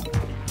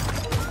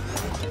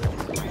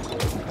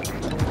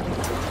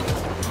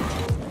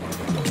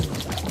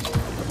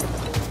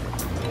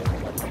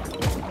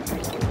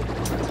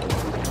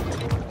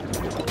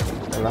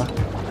 Έλα.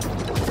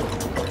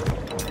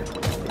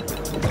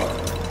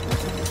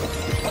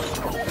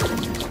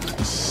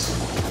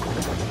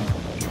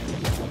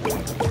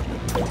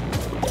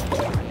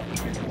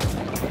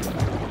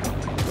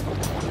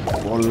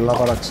 Πολλά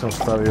παράξενο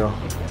στάδιο.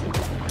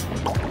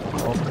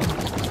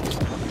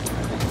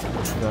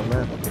 Πώς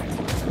είδαμε.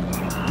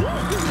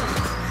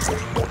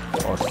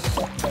 Όχι.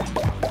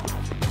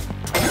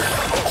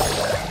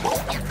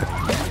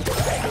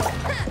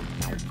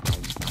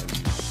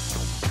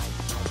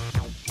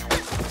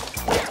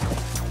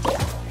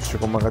 Σε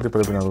ακόμα κάτι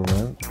πρέπει να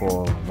δούμε.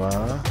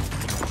 Πόδα.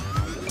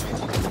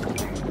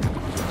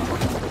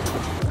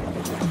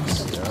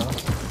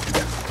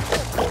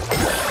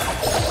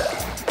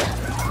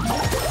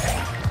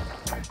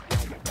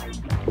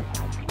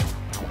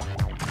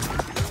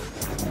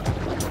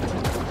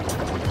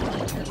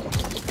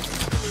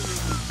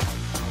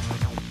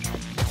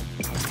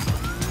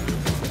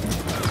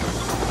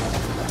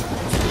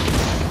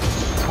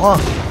 Oh.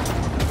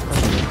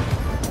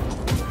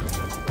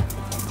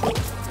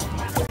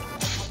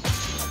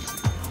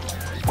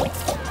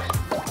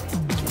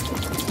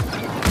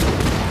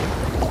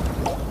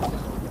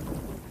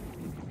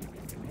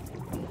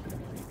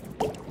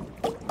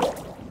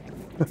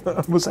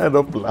 Μου σαν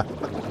ενόπλα.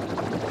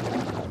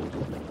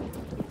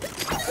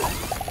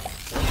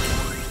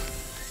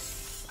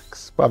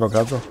 Πάνω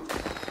κάτω.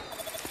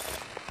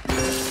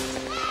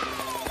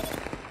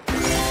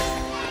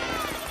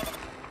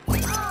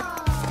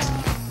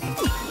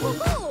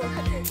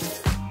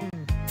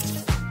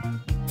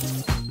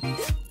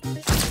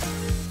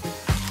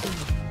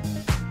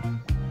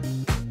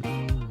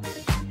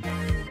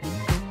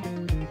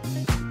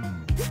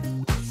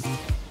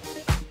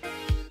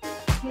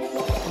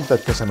 Τα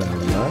πιάσαμε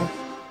δουλειά.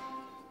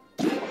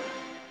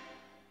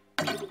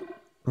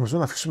 Νομίζω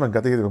να αφήσουμε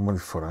κάτι για την επόμενη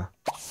φορά.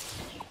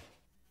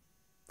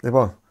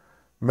 Λοιπόν,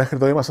 μέχρι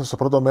εδώ είμαστε στο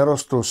πρώτο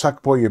μέρος του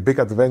Sackboy A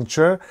Big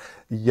Adventure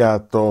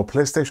για το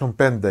PlayStation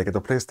 5 και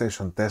το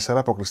PlayStation 4.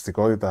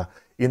 Αποκλειστικότητα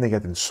είναι για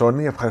την Sony.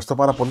 Ευχαριστώ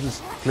πάρα πολύ τη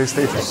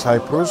PlayStation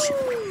Cyprus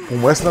που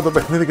μου έστειλε το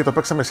παιχνίδι και το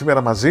παίξαμε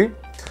σήμερα μαζί.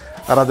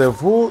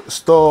 Ραντεβού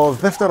στο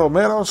δεύτερο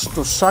μέρος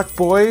του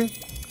Sackboy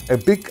A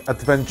Big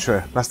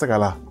Adventure. Να είστε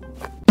καλά.